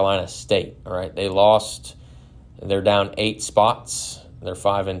 North Carolina State. All right, they lost. They're down 8 spots. They're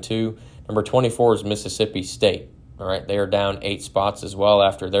 5-2. Number 24 is Mississippi State. All right, they are down 8 spots as well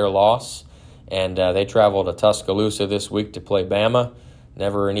after their loss. And they travel to Tuscaloosa this week to play Bama.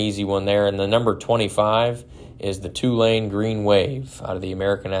 Never an easy one there. And the number 25 is the Tulane Green Wave out of the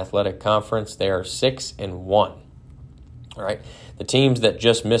American Athletic Conference. They are 6-1. All right. The teams that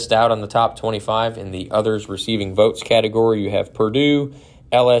just missed out on the top 25 in the others receiving votes category, you have Purdue,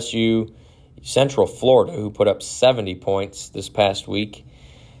 LSU, Central Florida, who put up 70 points this past week,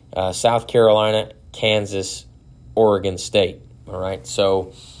 South Carolina, Kansas, Oregon State. All right.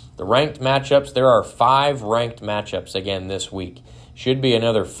 So the ranked matchups, there are 5 ranked matchups again this week. Should be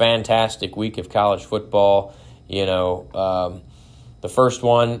another fantastic week of college football. The first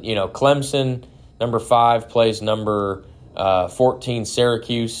one, Clemson, number 5, plays number 14,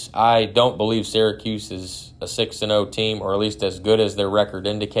 Syracuse. I don't believe Syracuse is a 6-0 team, or at least as good as their record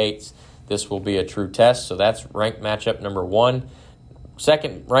indicates. This will be a true test, so that's ranked matchup number 1.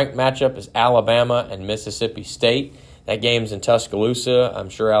 Second ranked matchup is Alabama and Mississippi State. That game's in Tuscaloosa. I'm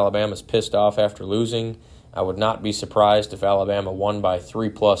sure Alabama's pissed off after losing I would not be surprised if Alabama won by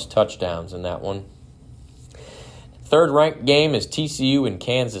 3+ touchdowns in that one. Third-ranked game is TCU and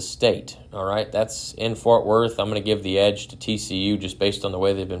Kansas State. All right, that's in Fort Worth. I'm going to give the edge to TCU just based on the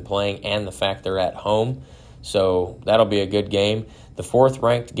way they've been playing and the fact they're at home. So that'll be a good game. The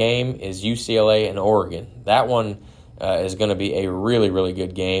fourth-ranked game is UCLA and Oregon. That one is going to be a really, really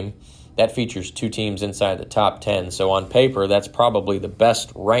good game. That features two teams inside the top 10. So on paper, that's probably the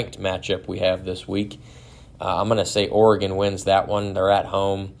best ranked matchup we have this week. I'm going to say Oregon wins that one. They're at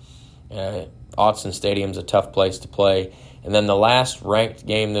home. Autzen Stadium's a tough place to play. And then the last ranked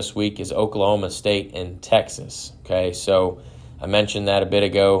game this week is Oklahoma State and Texas. Okay, so I mentioned that a bit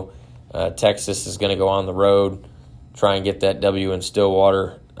ago. Texas is going to go on the road, try and get that W in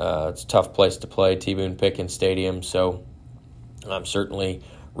Stillwater. It's a tough place to play, T-Boone Pickens Stadium. So I'm certainly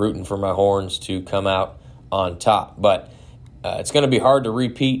rooting for my Horns to come out on top. But it's going to be hard to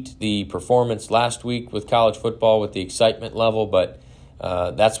repeat the performance last week with college football with the excitement level, but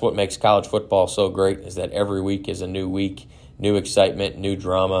that's what makes college football so great, is that every week is a new week, new excitement, new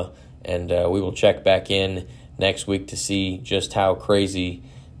drama, and we will check back in next week to see just how crazy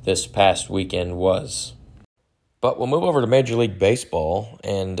this past weekend was. But we'll move over to Major League Baseball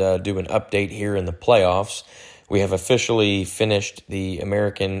and do an update here in the playoffs. We have officially finished the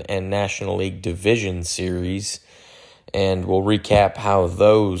American and National League Division Series, and we'll recap how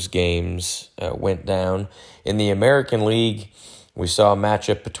those games went down. In the American League, we saw a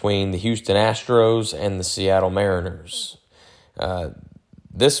matchup between the Houston Astros and the Seattle Mariners.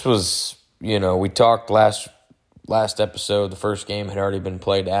 This was, we talked last episode. The first game had already been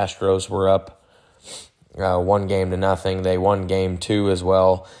played. The Astros were up 1-0. They won Game 2 as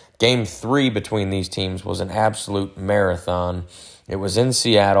well. Game 3 between these teams was an absolute marathon. It was in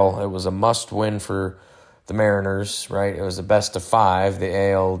Seattle. It was a must-win for the Mariners, right? It was a best of 5. The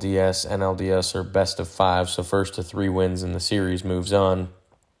ALDS, NLDS are best of 5, so first to 3 wins in the series moves on.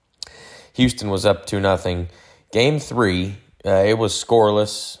 Houston was up 2-0. Game 3, it was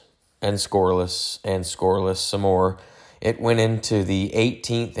scoreless and scoreless and scoreless some more. It went into the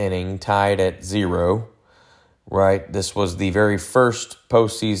 18th inning, tied at 0. Right, this was the very first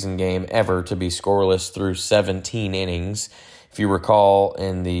postseason game ever to be scoreless through 17 innings. If you recall,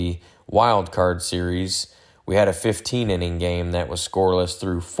 in the wild card series, we had a 15-inning game that was scoreless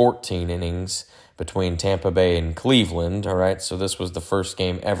through 14 innings between Tampa Bay and Cleveland. All right, so this was the first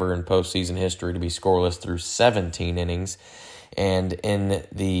game ever in postseason history to be scoreless through 17 innings. And in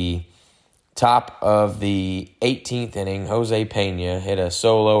the top of the 18th inning, Jose Pena hit a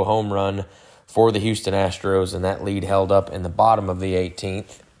solo home run for the Houston Astros, and that lead held up in the bottom of the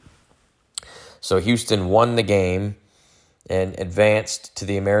 18th. So Houston won the game and advanced to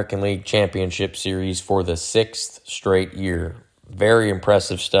the American League Championship Series for the 6th straight year. Very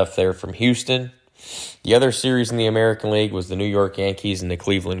impressive stuff there from Houston. The other series in the American League was the New York Yankees and the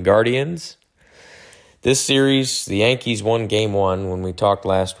Cleveland Guardians. This series, the Yankees won Game 1 when we talked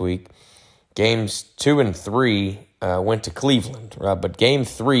last week. Games 2 and 3 went to Cleveland, right? But Game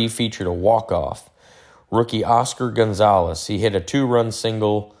 3 featured a walk-off. Rookie Oscar Gonzalez, he hit a 2-run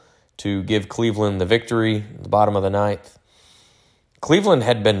single to give Cleveland the victory at the bottom of the 9th. Cleveland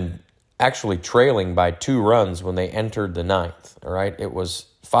had been actually trailing by 2 runs when they entered the 9th, all right? It was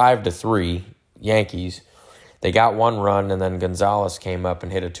 5-3 Yankees. They got 1 run, and then Gonzalez came up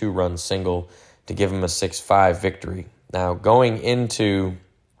and hit a 2-run single to give them a 6-5 victory. Now, going into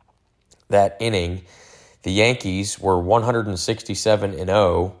that inning, the Yankees were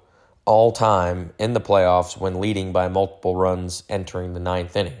 167-0 all-time in the playoffs when leading by multiple runs entering the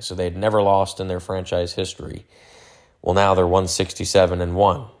 9th inning. So they'd never lost in their franchise history. Well, now they're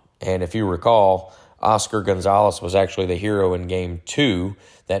 167-1. And if you recall, Oscar Gonzalez was actually the hero in Game 2,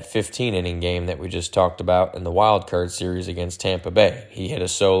 that 15-inning game that we just talked about in the wild card series against Tampa Bay. He hit a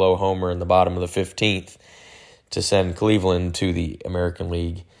solo homer in the bottom of the 15th to send Cleveland to the American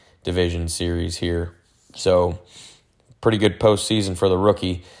League Division Series here. So, pretty good postseason for the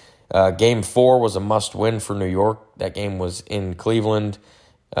rookie. Game 4 was a must-win for New York. That game was in Cleveland.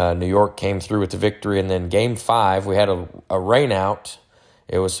 New York came through with the victory. And then Game 5, we had a rain out.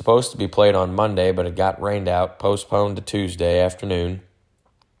 It was supposed to be played on Monday, but it got rained out, postponed to Tuesday afternoon.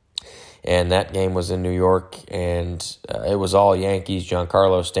 And that game was in New York, and it was all Yankees.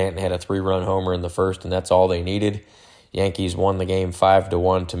 Giancarlo Stanton had a 3-run homer in the first, and that's all they needed. Yankees won the game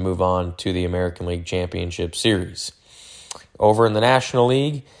 5-1 to move on to the American League Championship Series. Over in the National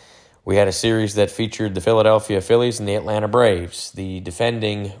League, we had a series that featured the Philadelphia Phillies and the Atlanta Braves, the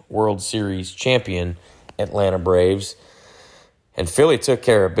defending World Series champion Atlanta Braves. And Philly took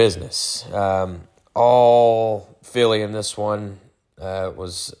care of business. All Philly in this one. It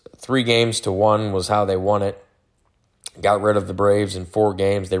was 3-1 was how they won it. Got rid of the Braves in 4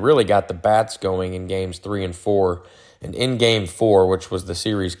 games. They really got the bats going in games 3 and 4. And in game 4, which was the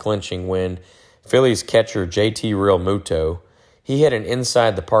series clinching win, Phillies catcher JT Realmuto, he hit an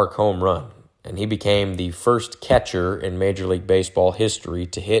inside-the-park home run, and he became the first catcher in Major League Baseball history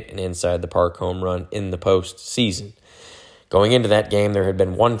to hit an inside-the-park home run in the postseason. Going into that game, there had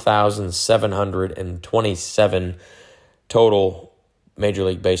been 1,727 total Major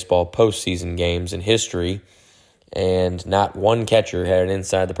League Baseball postseason games in history, and not one catcher had an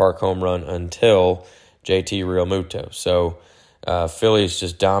inside-the-park home run until JT Realmuto. So Phillies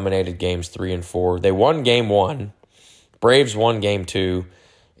just dominated games 3 and 4. They won game 1. Braves won game 2.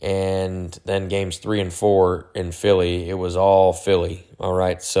 And then games 3 and 4 in Philly, it was all Philly. All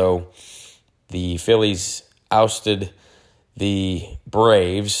right, so the Phillies ousted the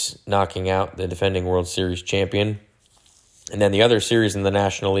Braves, knocking out the defending World Series champion. And then the other series in the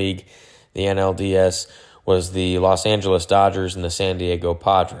National League, the NLDS, was the Los Angeles Dodgers and the San Diego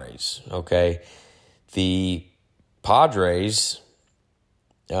Padres. Okay, the Padres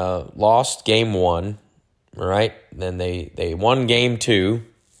lost game 1, all right? Then they won game 2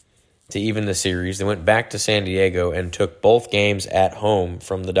 to even the series. They went back to San Diego and took both games at home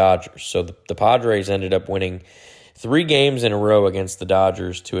from the Dodgers. So the Padres ended up winning 3 games in a row against the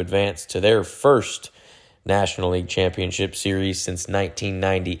Dodgers to advance to their first National League Championship Series since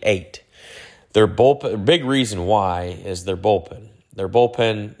 1998. Their bullpen, big reason why is their bullpen. Their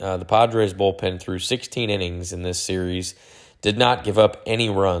bullpen, the Padres' bullpen, through 16 innings in this series, did not give up any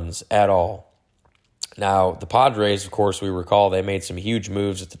runs at all. Now, the Padres, of course, we recall they made some huge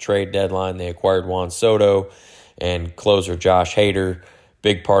moves at the trade deadline. They acquired Juan Soto and closer Josh Hader.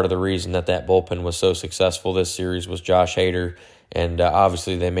 Big part of the reason that bullpen was so successful this series was Josh Hader, and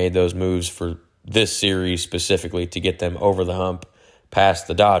obviously they made those moves for this series specifically to get them over the hump past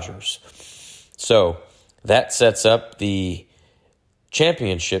the Dodgers. So that sets up the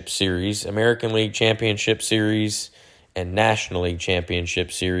championship series, American League Championship Series and National League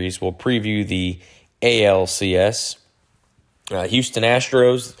Championship Series. We'll preview the ALCS. Houston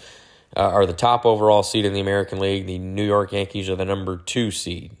Astros are the top overall seed in the American League. The New York Yankees are the number 2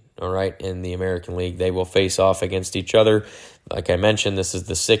 seed, all right, in the American League. They will face off against each other. Like I mentioned, this is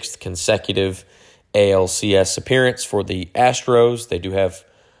the 6th consecutive ALCS appearance for the Astros. They do have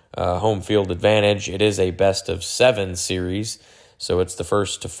home field advantage. It is a best-of-7 series, so it's the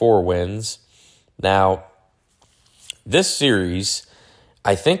first to 4 wins. Now, this series,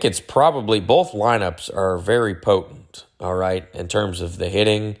 I think it's probably, both lineups are very potent, all right, in terms of the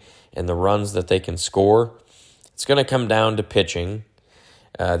hitting and the runs that they can score. It's going to come down to pitching.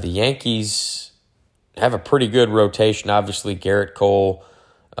 The Yankees have a pretty good rotation, obviously Garrett Cole,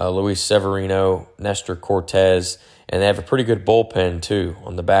 Luis Severino, Nestor Cortez, and they have a pretty good bullpen, too,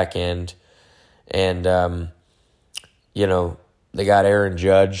 on the back end. And, they got Aaron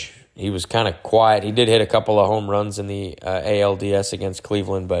Judge. He was kind of quiet. He did hit a couple of home runs in the ALDS against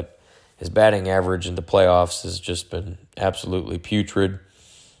Cleveland, but his batting average in the playoffs has just been absolutely putrid.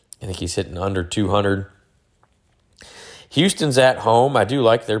 I think he's hitting under 200. Houston's at home. I do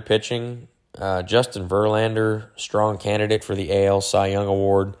like their pitching. Justin Verlander, strong candidate for the AL Cy Young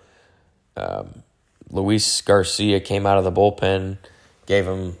Award. Luis Garcia came out of the bullpen, gave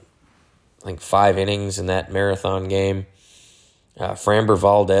him, I think, 5 innings in that marathon game. Framber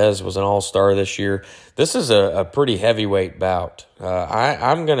Valdez was an all-star this year. This is a pretty heavyweight bout.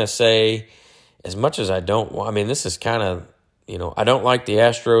 I'm going to say, as much as I don't want, this is kind of, I don't like the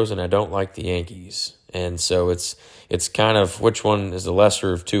Astros and I don't like the Yankees. And so it's kind of which one is the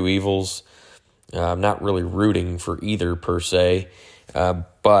lesser of two evils. I'm not really rooting for either per se.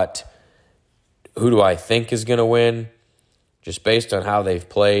 But who do I think is going to win? Just based on how they've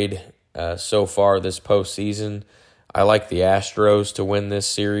played so far this postseason, I like the Astros to win this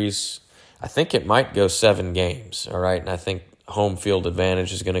series. I think it might go 7 games, all right? And I think home field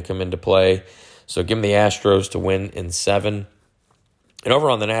advantage is going to come into play. So give me the Astros to win in 7. And over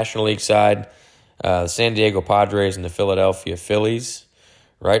on the National League side, the San Diego Padres and the Philadelphia Phillies,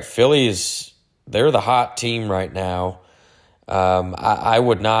 right? Phillies, they're the hot team right now. I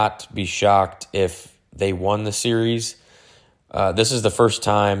would not be shocked if they won the series. This is the first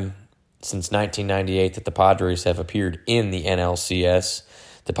time since 1998 that the Padres have appeared in the NLCS.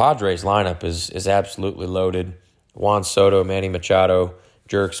 The Padres lineup is absolutely loaded. Juan Soto, Manny Machado,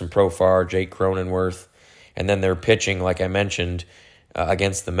 Jurickson Profar, Jake Cronenworth. And then they're pitching, like I mentioned,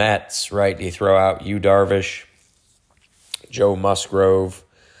 against the Mets, right? You throw out Yu Darvish, Joe Musgrove.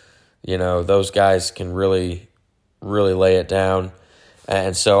 Those guys can really, really lay it down.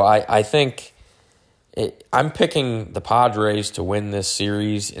 And so I think, I'm picking the Padres to win this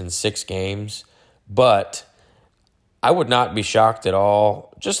series in 6 games, but I would not be shocked at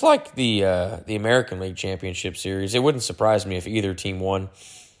all. Just like the American League Championship Series, it wouldn't surprise me if either team won.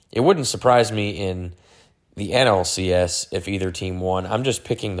 It wouldn't surprise me in the NLCS if either team won. I'm just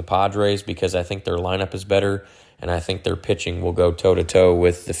picking the Padres because I think their lineup is better, and I think their pitching will go toe-to-toe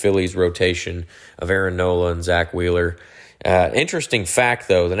with the Phillies' rotation of Aaron Nola and Zach Wheeler. Interesting fact,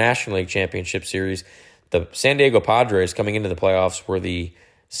 though, the National League Championship Series, the San Diego Padres coming into the playoffs were the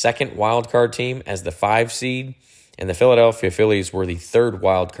second wildcard team as the 5 seed, and the Philadelphia Phillies were the third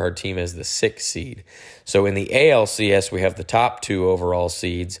wildcard team as the 6 seed. So in the ALCS, we have the top 2 overall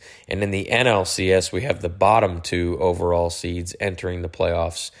seeds, and in the NLCS, we have the bottom 2 overall seeds entering the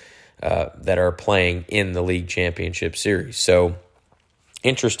playoffs that are playing in the League Championship Series. So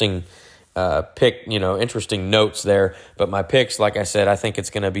interesting interesting notes there. But my picks, like I said, I think it's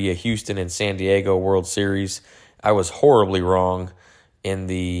going to be a Houston and San Diego World Series. I was horribly wrong in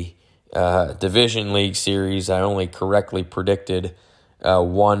the Division League Series. I only correctly predicted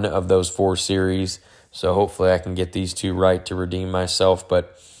one of those 4 series. So hopefully I can get these 2 right to redeem myself.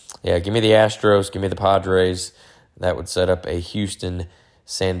 But yeah, give me the Astros, give me the Padres. That would set up a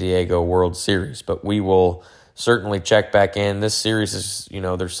Houston-San Diego World Series. But we will certainly check back in. This series is,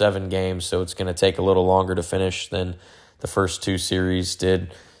 there's 7 games, so it's going to take a little longer to finish than the first 2 series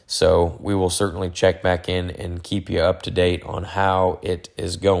did. So we will certainly check back in and keep you up to date on how it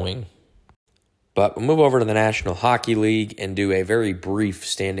is going. But we'll move over to the National Hockey League and do a very brief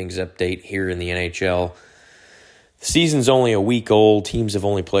standings update here in the NHL. The season's only a week old. Teams have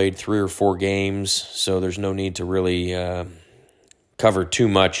only played 3 or 4 games, so there's no need to really cover too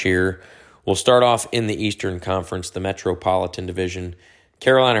much here. We'll start off in the Eastern Conference, the Metropolitan Division.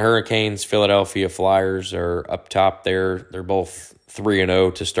 Carolina Hurricanes, Philadelphia Flyers are up top there. They're both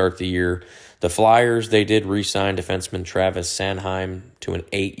 3-0 to start the year. The Flyers, they did re-sign defenseman Travis Sanheim to an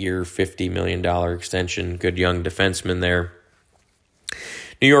 8-year, $50 million extension. Good young defenseman there.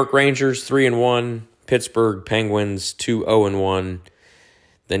 New York Rangers, 3-1. Pittsburgh Penguins, 2-0-1.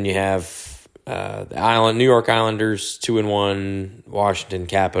 Then you have the New York Islanders, 2-1. Washington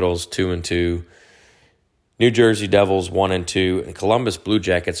Capitals, 2-2. New Jersey Devils, 1-2. And Columbus Blue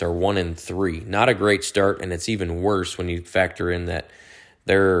Jackets are 1-3. Not a great start, and it's even worse when you factor in that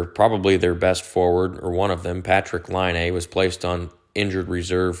they're probably their best forward, or one of them, Patrick Laine, was placed on injured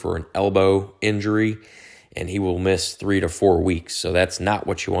reserve for an elbow injury, and he will miss 3 to 4 weeks. So that's not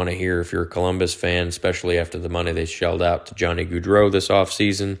what you want to hear if you're a Columbus fan, especially after the money they shelled out to Johnny Gaudreau this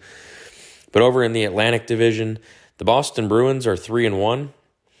offseason. But over in the Atlantic Division, the Boston Bruins are 3-1.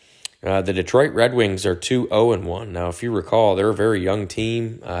 The Detroit Red Wings are 2-0-1. Now, if you recall, they're a very young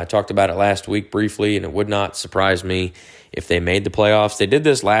team. I talked about it last week briefly, and it would not surprise me if they made the playoffs. They did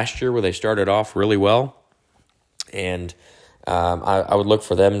this last year where they started off really well, and I would look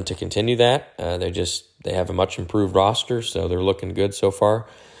for them to continue that. They have a much improved roster, so they're looking good so far.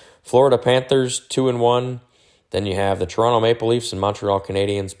 Florida Panthers, 2-1. Then you have the Toronto Maple Leafs and Montreal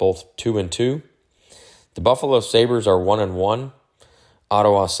Canadiens, both 2-2. The Buffalo Sabres are 1-1.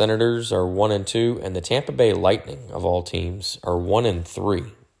 Ottawa Senators are 1-2, and the Tampa Bay Lightning, of all teams, are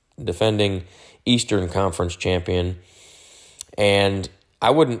 1-3, defending Eastern Conference champion. And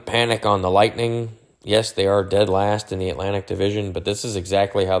I wouldn't panic on the Lightning. Yes, they are dead last in the Atlantic Division, but this is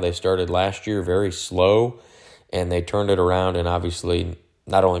exactly how they started last year, very slow, and they turned it around and obviously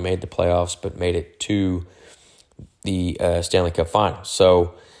not only made the playoffs, but made it to the Stanley Cup Finals.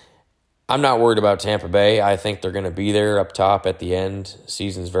 So I'm not worried about Tampa Bay. I think they're going to be there up top at the end.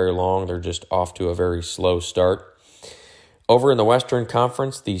 Season's very long. They're just off to a very slow start. Over in the Western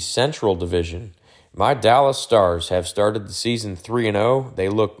Conference, the Central Division, my Dallas Stars have started the season 3-0. They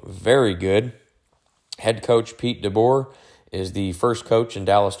look very good. Head coach Pete DeBoer is the first coach in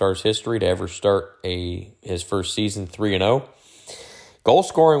Dallas Stars history to ever start his first season 3-0. Goal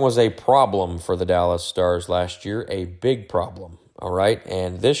scoring was a problem for the Dallas Stars last year, a big problem. All right,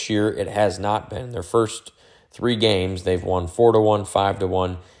 and this year it has not been. Their first 3 games, they've won 4-1,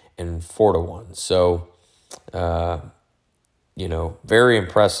 5-1, and 4-1. So, very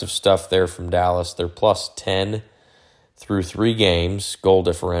impressive stuff there from Dallas. They're plus 10 through 3 games, goal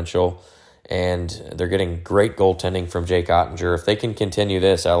differential, and they're getting great goaltending from Jake Ottinger. If they can continue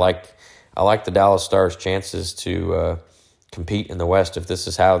this, I like the Dallas Stars' chances to compete in the West if this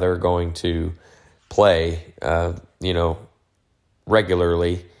is how they're going to play,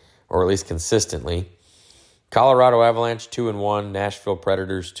 regularly, or at least consistently. Colorado Avalanche, 2-1. Nashville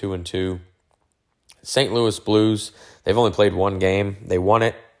Predators, 2-2. St. Louis Blues, they've only played 1 game. They won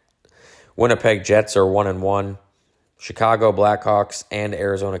it. Winnipeg Jets are 1-1. Chicago Blackhawks and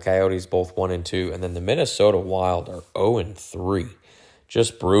Arizona Coyotes both 1-2, and then the Minnesota Wild are 0-3.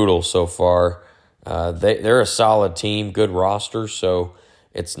 Just brutal so far. They're a solid team, good roster, so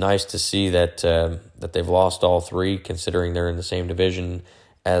it's nice to see that they've lost all three, considering they're in the same division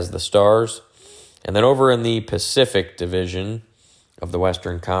as the Stars. And then over in the Pacific Division of the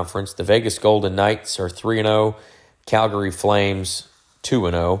Western Conference, the Vegas Golden Knights are 3-0, Calgary Flames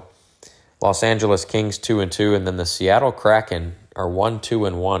 2-0, Los Angeles Kings 2-2, and then the Seattle Kraken are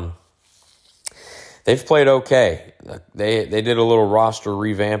 1-2-1. They've played okay. They did a little roster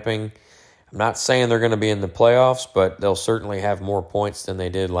revamping. I'm not saying they're going to be in the playoffs, but they'll certainly have more points than they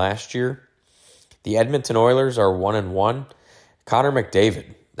did last year. The Edmonton Oilers are 1-1. Connor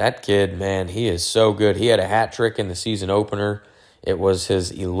McDavid, that kid, man, he is so good. He had a hat trick in the season opener. It was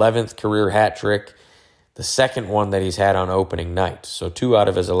his 11th career hat trick, the second one that he's had on opening night. So 2 out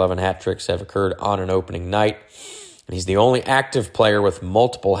of his 11 hat tricks have occurred on an opening night. And he's the only active player with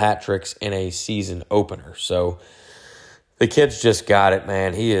multiple hat tricks in a season opener. So the kid's just got it,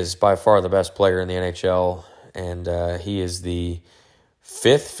 man. He is by far the best player in the NHL, and he is the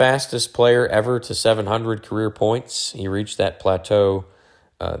 5th fastest player ever to 700 career points. He reached that plateau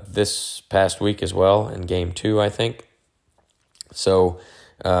this past week as well in Game 2, I think. So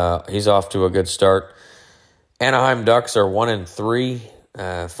he's off to a good start. Anaheim Ducks are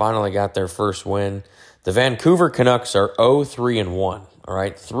 1-3, finally got their first win. The Vancouver Canucks are 0-3-1. All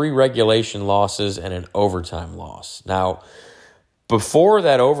right, 3 regulation losses and an overtime loss. Now, before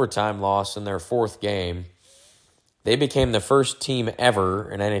that overtime loss in their 4th game, they became the first team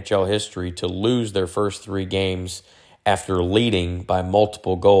ever in NHL history to lose their first 3 games after leading by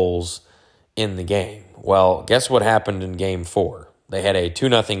multiple goals in the game. Well, guess what happened in Game 4? They had a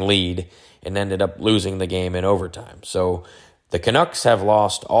 2-0 lead and ended up losing the game in overtime. So the Canucks have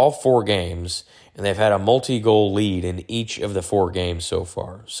lost all 4 games, and they've had a multi-goal lead in each of the 4 games so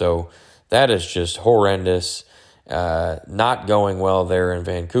far. So that is just horrendous, not going well there in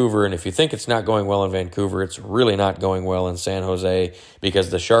Vancouver. And if you think it's not going well in Vancouver, it's really not going well in San Jose,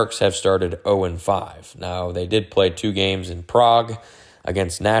 because the Sharks have started 0-5. Now, they did play 2 games in Prague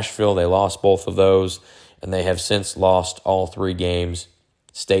against Nashville. They lost both of those, and they have since lost all 3 games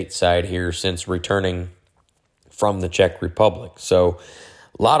stateside here since returning from the Czech Republic. So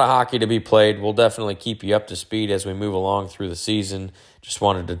a lot of hockey to be played. We'll definitely keep you up to speed as we move along through the season. Just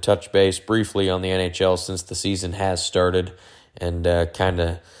wanted to touch base briefly on the NHL since the season has started and kind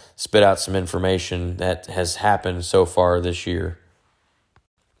of spit out some information that has happened so far this year.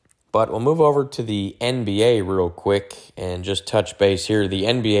 But we'll move over to the NBA real quick and just touch base here. The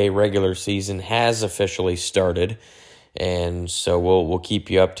NBA regular season has officially started, and so we'll keep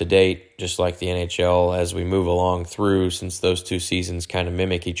you up to date, just like the NHL, as we move along through, since those 2 seasons kind of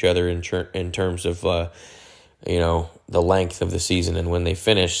mimic each other in terms of the length of the season and when they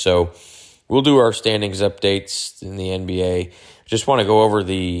finish. So we'll do our standings updates in the NBA. Just want to go over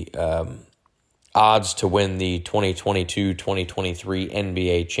the odds to win the 2022-2023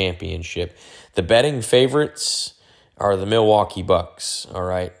 NBA championship. The betting favorites are the Milwaukee Bucks, all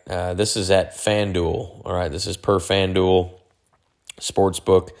right? This is at FanDuel, all right? This is per FanDuel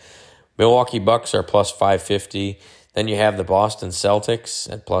Sportsbook. Milwaukee Bucks are plus 550. Then you have the Boston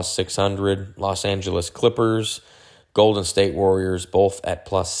Celtics at plus 600. Los Angeles Clippers, Golden State Warriors, both at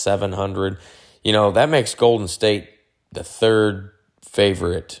plus 700. That makes Golden State the 3rd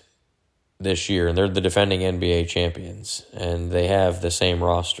favorite this year, and they're the defending NBA champions, and they have the same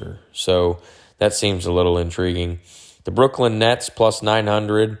roster. So that seems a little intriguing. The Brooklyn Nets plus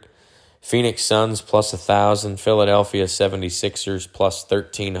 900, Phoenix Suns plus 1,000, Philadelphia 76ers plus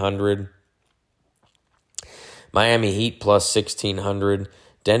 1,300, Miami Heat plus 1,600,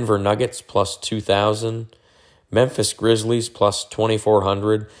 Denver Nuggets plus 2,000, Memphis Grizzlies plus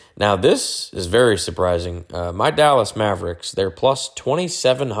 2,400. Now, this is very surprising. My Dallas Mavericks, they're plus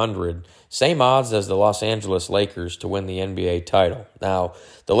 2,700, same odds as the Los Angeles Lakers to win the NBA title. Now,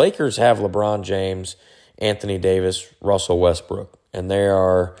 the Lakers have LeBron James, Anthony Davis, Russell Westbrook, and they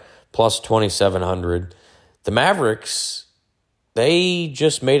are plus 2,700. The Mavericks, they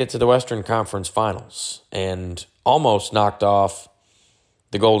just made it to the Western Conference Finals and almost knocked off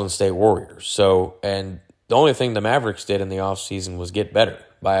the Golden State Warriors. And the only thing the Mavericks did in the offseason was get better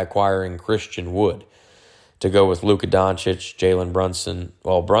by acquiring Christian Wood to go with Luka Doncic, Jalen Brunson.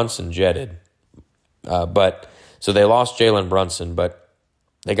 Well, Brunson jetted, so they lost Jalen Brunson, but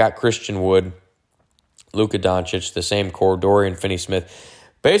they got Christian Wood, Luka Doncic, the same core, Dorian Finney-Smith.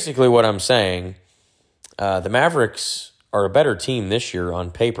 Basically what I'm saying, the Mavericks are a better team this year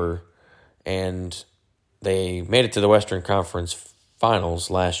on paper, and they made it to the Western Conference Finals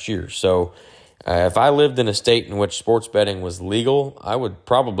last year. So If I lived in a state in which sports betting was legal, I would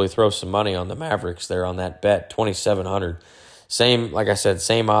probably throw some money on the Mavericks there on that bet, 2,700. Same, like I said,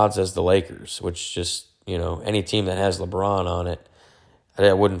 same odds as the Lakers, which just, any team that has LeBron on it,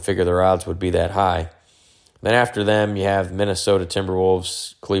 I wouldn't figure their odds would be that high. Then after them, you have Minnesota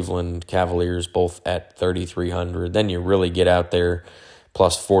Timberwolves, Cleveland Cavaliers, both at 3,300. Then you really get out there,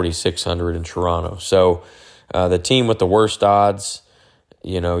 plus 4,600 in Toronto. So the team with the worst odds,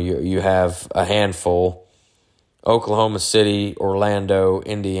 you have a handful: Oklahoma City, Orlando,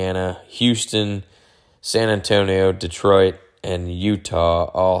 Indiana, Houston, San Antonio, Detroit, and Utah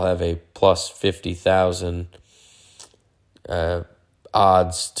all have a plus 50,000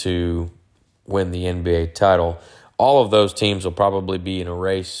 odds to win the NBA title. All of those teams will probably be in a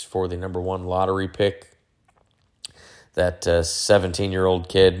race for the number one lottery pick. That 17-year-old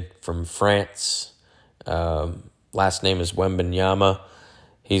kid from France, last name is Wembanyama.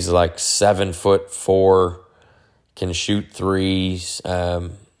 He's like 7'4", can shoot threes.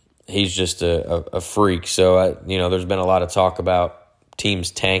 He's just a freak. So, there's been a lot of talk about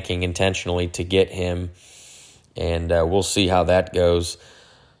teams tanking intentionally to get him, and we'll see how that goes.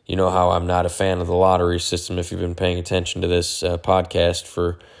 You know how I'm not a fan of the lottery system if you've been paying attention to this podcast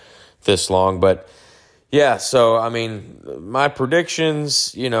for this long. But, yeah, so, my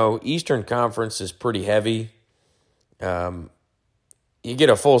predictions, Eastern Conference is pretty heavy. You get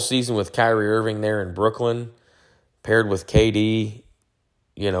a full season with Kyrie Irving there in Brooklyn, paired with KD.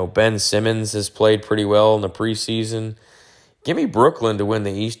 Ben Simmons has played pretty well in the preseason. Give me Brooklyn to win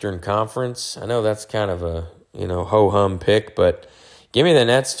the Eastern Conference. I know that's kind of a, ho-hum pick, but give me the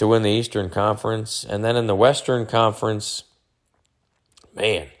Nets to win the Eastern Conference. And then in the Western Conference,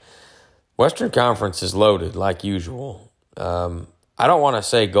 Western Conference is loaded like usual. I don't want to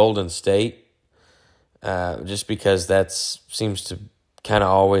say Golden State, just because that seems to kind of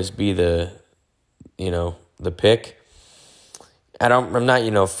always be the pick. I'm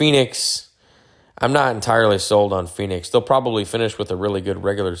not, Phoenix. I'm not entirely sold on Phoenix. They'll probably finish with a really good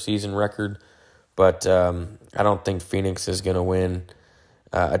regular season record, but I don't think Phoenix is going to win.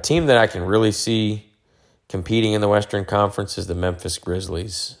 A team that I can really see competing in the Western Conference is the Memphis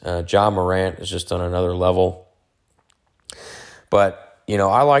Grizzlies. Ja Morant is just on another level. But,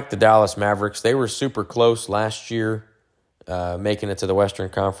 I like the Dallas Mavericks. They were super close last year, making it to the Western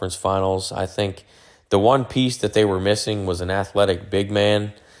Conference Finals. I think the one piece that they were missing was an athletic big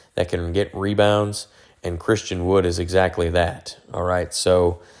man that can get rebounds, and Christian Wood is exactly that. All right,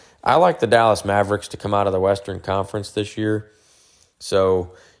 so I like the Dallas Mavericks to come out of the Western Conference this year.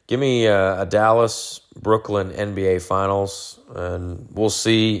 So give me a Dallas-Brooklyn NBA Finals, and we'll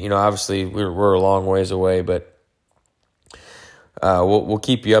see. Obviously we're a long ways away, but we'll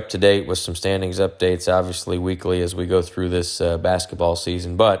keep you up to date with some standings updates, obviously weekly as we go through this basketball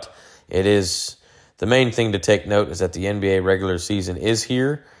season. But it is the main thing to take note is that the NBA regular season is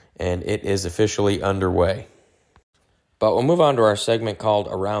here, and it is officially underway. But we'll move on to our segment called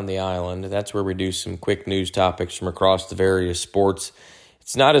Around the Island. That's where we do some quick news topics from across the various sports.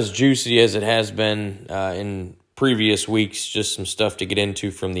 It's not as juicy as it has been in previous weeks, just some stuff to get into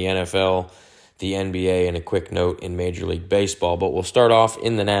from the NFL, the NBA, and a quick note in Major League Baseball. But we'll start off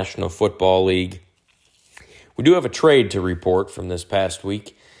in the National Football League. We do have a trade to report from this past week.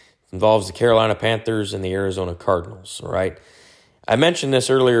 It involves the Carolina Panthers and the Arizona Cardinals, all right? I mentioned this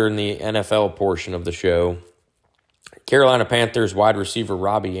earlier in the NFL portion of the show. Carolina Panthers wide receiver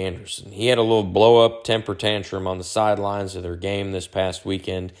Robbie Anderson. He had a little blow-up temper tantrum on the sidelines of their game this past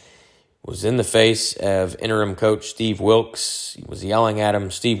weekend. Was in the face of interim coach Steve Wilks. He was yelling at him.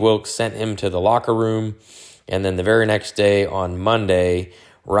 Steve Wilks sent him to the locker room. And then the very next day, on Monday,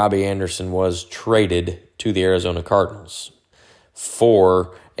 Robbie Anderson was traded to the Arizona Cardinals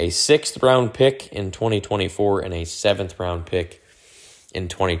for a 6th-round pick in 2024 and a 7th-round pick in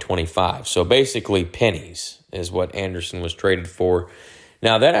 2025. So basically pennies is what Anderson was traded for.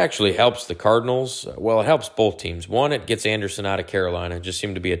 Now, that actually helps the Cardinals. Well, it helps both teams. One, it gets Anderson out of Carolina. It just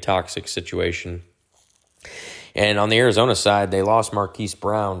seemed to be a toxic situation. And on the Arizona side, they lost Marquise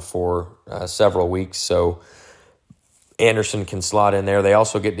Brown for several weeks, so Anderson can slot in there. They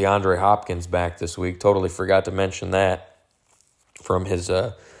also get DeAndre Hopkins back this week. Totally forgot to mention that from his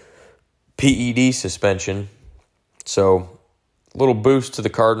PED suspension. So, a little boost to the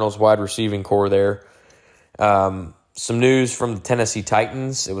Cardinals wide receiving core there. Some news from the Tennessee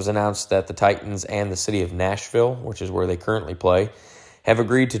Titans. It was announced that the Titans and the city of Nashville, which is where they currently play, have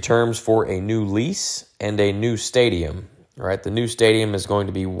agreed to terms for a new lease and a new stadium. All right, the new stadium is going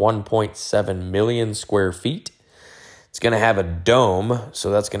to be 1.7 million square feet. It's going to have a dome,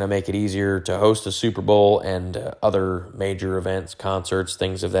 so that's going to make it easier to host a Super Bowl and other major events, concerts,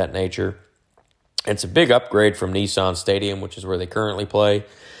 things of that nature. It's a big upgrade from Nissan Stadium, which is where they currently play.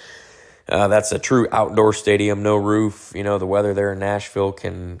 That's a true outdoor stadium, no roof. You know, the weather there in Nashville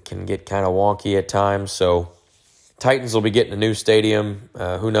can get kind of wonky at times. So Titans will be getting a new stadium.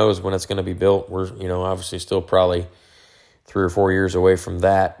 Who knows when it's going to be built? We're, obviously still probably 3 or 4 years away from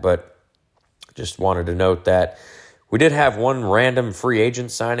that, but just wanted to note that. We did have one random free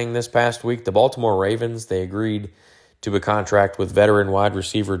agent signing this past week. The Baltimore Ravens, they agreed to a contract with veteran wide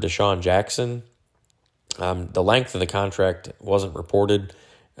receiver Deshaun Jackson. The length of the contract wasn't reported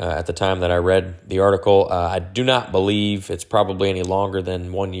at the time that I read the article. I do not believe it's probably any longer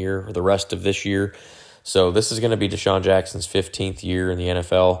than 1 year or the rest of this year. So this is going to be Deshaun Jackson's 15th year in the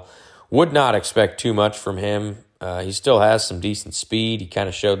NFL. Would not expect too much from him. He still has some decent speed. He kind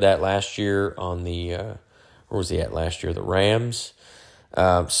of showed that last year on the, where was he at last year? The Rams.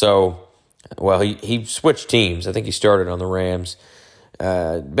 He switched teams. I think he started on the Rams.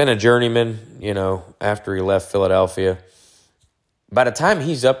 Been a journeyman, after he left Philadelphia. By the time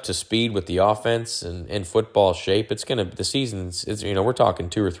he's up to speed with the offense and in football shape, the season's, we're talking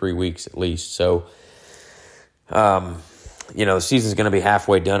 2 or 3 weeks at least. So, the season's going to be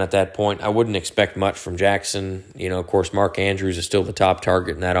halfway done at that point. I wouldn't expect much from Jackson. Of course, Mark Andrews is still the top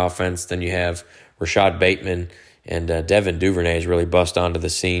target in that offense. Then you have Rashad Bateman and Devin Duvernay has really bust onto the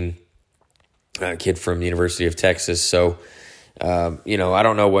scene. A kid from the University of Texas. So, I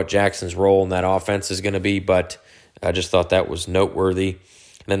don't know what Jackson's role in that offense is going to be, but I just thought that was noteworthy.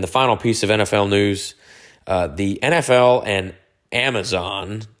 And then the final piece of NFL news, the NFL and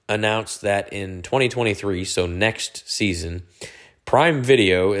Amazon announced that in 2023, so next season, Prime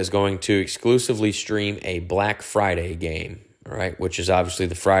Video is going to exclusively stream a Black Friday game, right? Which is obviously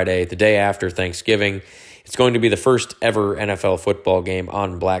the Friday, the day after Thanksgiving. It's going to be the first ever NFL football game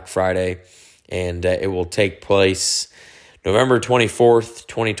on Black Friday, and it will take place November 24th,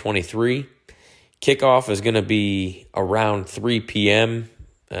 2023. Kickoff is going to be around 3 p.m.,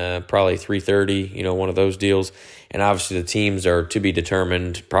 probably 3:30, one of those deals. And obviously the teams are to be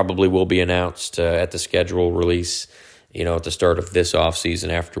determined, probably will be announced at the schedule release, at the start of this offseason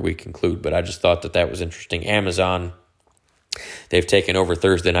after we conclude. But I just thought that was interesting. Amazon, they've taken over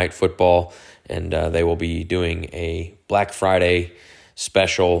Thursday Night Football, and they will be doing a Black Friday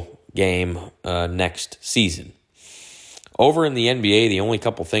special game next season. Over in the NBA, the only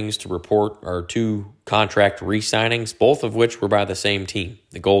couple things to report are 2 contract re-signings, both of which were by the same team,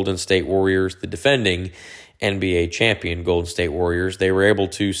 the Golden State Warriors, the defending NBA champion Golden State Warriors. They were able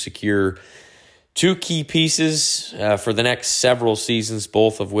to secure 2 key pieces for the next several seasons,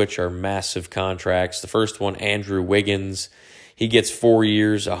 both of which are massive contracts. The first one, Andrew Wiggins, he gets 4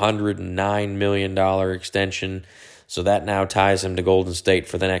 years, $109 million extension. So that now ties him to Golden State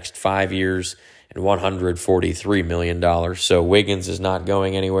for the next 5 years and $143 million. So Wiggins is not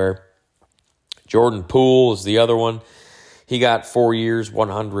going anywhere. Jordan Poole is the other one. He got 4 years,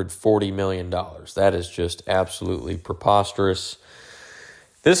 $140 million. That is just absolutely preposterous.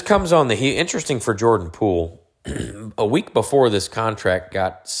 This comes on the heat. Interesting for Jordan Poole. A week before this contract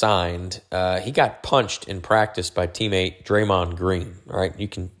got signed, he got punched in practice by teammate Draymond Green. All right, you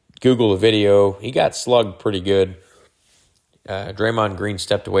can Google a video. He got slugged pretty good. Draymond Green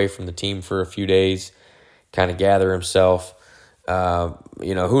stepped away from the team for a few days, kind of gather himself.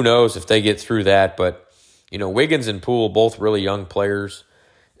 Who knows if they get through that, but Wiggins and Poole, both really young players,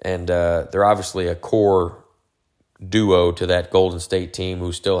 and they're obviously a core duo to that Golden State team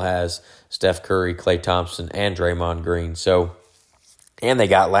who still has Steph Curry, Klay Thompson, and Draymond Green. So, and they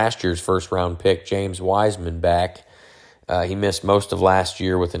got last year's first-round pick, James Wiseman, back. He missed most of last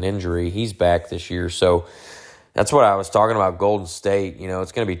year with an injury. He's back this year. So that's what I was talking about, Golden State.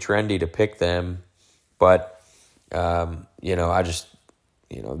 It's going to be trendy to pick them, but, they've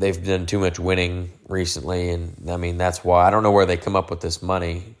done too much winning recently, and, that's why. I don't know where they come up with this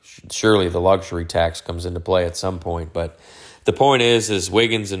money. Surely the luxury tax comes into play at some point, but the point is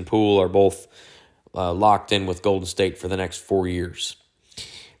Wiggins and Poole are both locked in with Golden State for the next 4 years.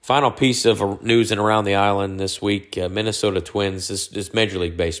 Final piece of news and around the island this week, Minnesota Twins. This is Major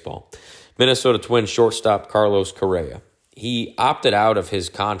League Baseball. Minnesota Twins shortstop Carlos Correa. He opted out of his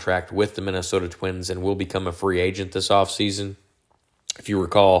contract with the Minnesota Twins and will become a free agent this offseason. If you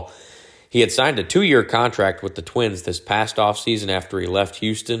recall, he had signed a 2-year contract with the Twins this past offseason after he left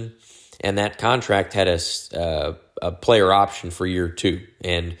Houston, and that contract had a player option for year 2.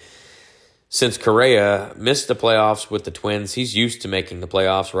 And since Correa missed the playoffs with the Twins, he's used to making the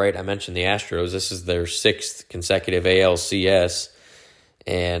playoffs, right? I mentioned the Astros. This is their 6th consecutive ALCS,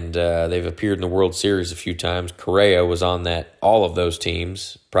 and they've appeared in the World Series a few times. Correa was on all of those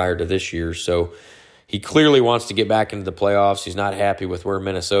teams prior to this year, so he clearly wants to get back into the playoffs. He's not happy with where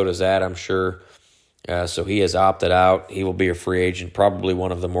Minnesota's at, I'm sure. So he has opted out. He will be a free agent, probably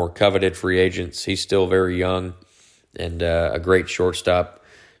one of the more coveted free agents. He's still very young and a great shortstop,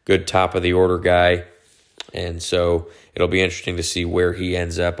 good top-of-the-order guy. And so it'll be interesting to see where he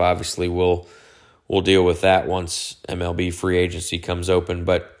ends up. Obviously, we'll deal with that once MLB free agency comes open.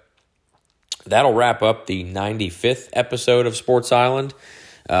 But that'll wrap up the 95th episode of Sports Island.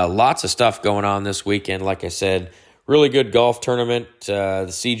 Lots of stuff going on this weekend. Like I said, really good golf tournament. The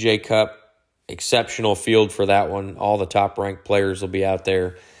CJ Cup, exceptional field for that one. All the top-ranked players will be out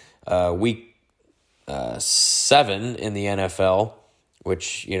there. Week 7 in the NFL,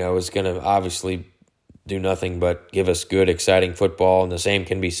 which, is going to obviously do nothing but give us good, exciting football. And the same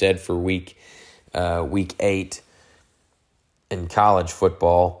can be said for week 8 in college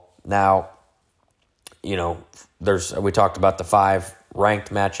football. Now, we talked about the 5 ranked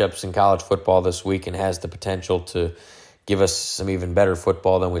matchups in college football this week, and has the potential to give us some even better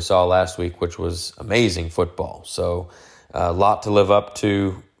football than we saw last week, which was amazing football. So a lot to live up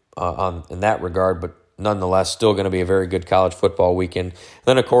to in that regard, but nonetheless, still going to be a very good college football weekend.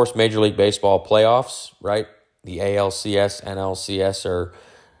 Then, of course, Major League Baseball playoffs, right? The ALCS, NLCS are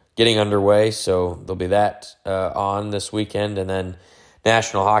getting underway, so there'll be that on this weekend. And then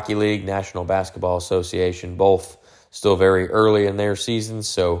National Hockey League, National Basketball Association, both still very early in their seasons.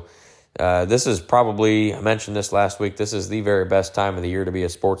 So this is probably, I mentioned this last week, this is the very best time of the year to be a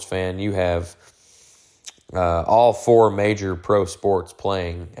sports fan. You have all 4 major pro sports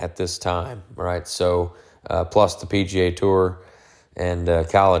playing at this time, right? So plus the PGA Tour and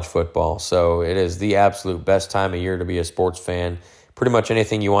college football. So it is the absolute best time of year to be a sports fan. Pretty much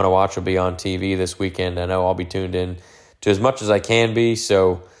anything you want to watch will be on TV this weekend. I know I'll be tuned in to as much as I can be,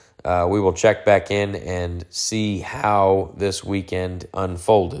 so we will check back in and see how this weekend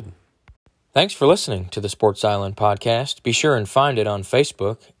unfolded. Thanks for listening to the Sports Island Podcast. Be sure and find it on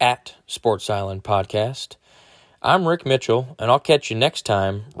Facebook at Sports Island Podcast. I'm Rick Mitchell, and I'll catch you next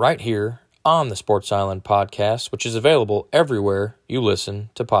time right here on the Sports Island Podcast, which is available everywhere you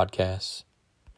listen to podcasts.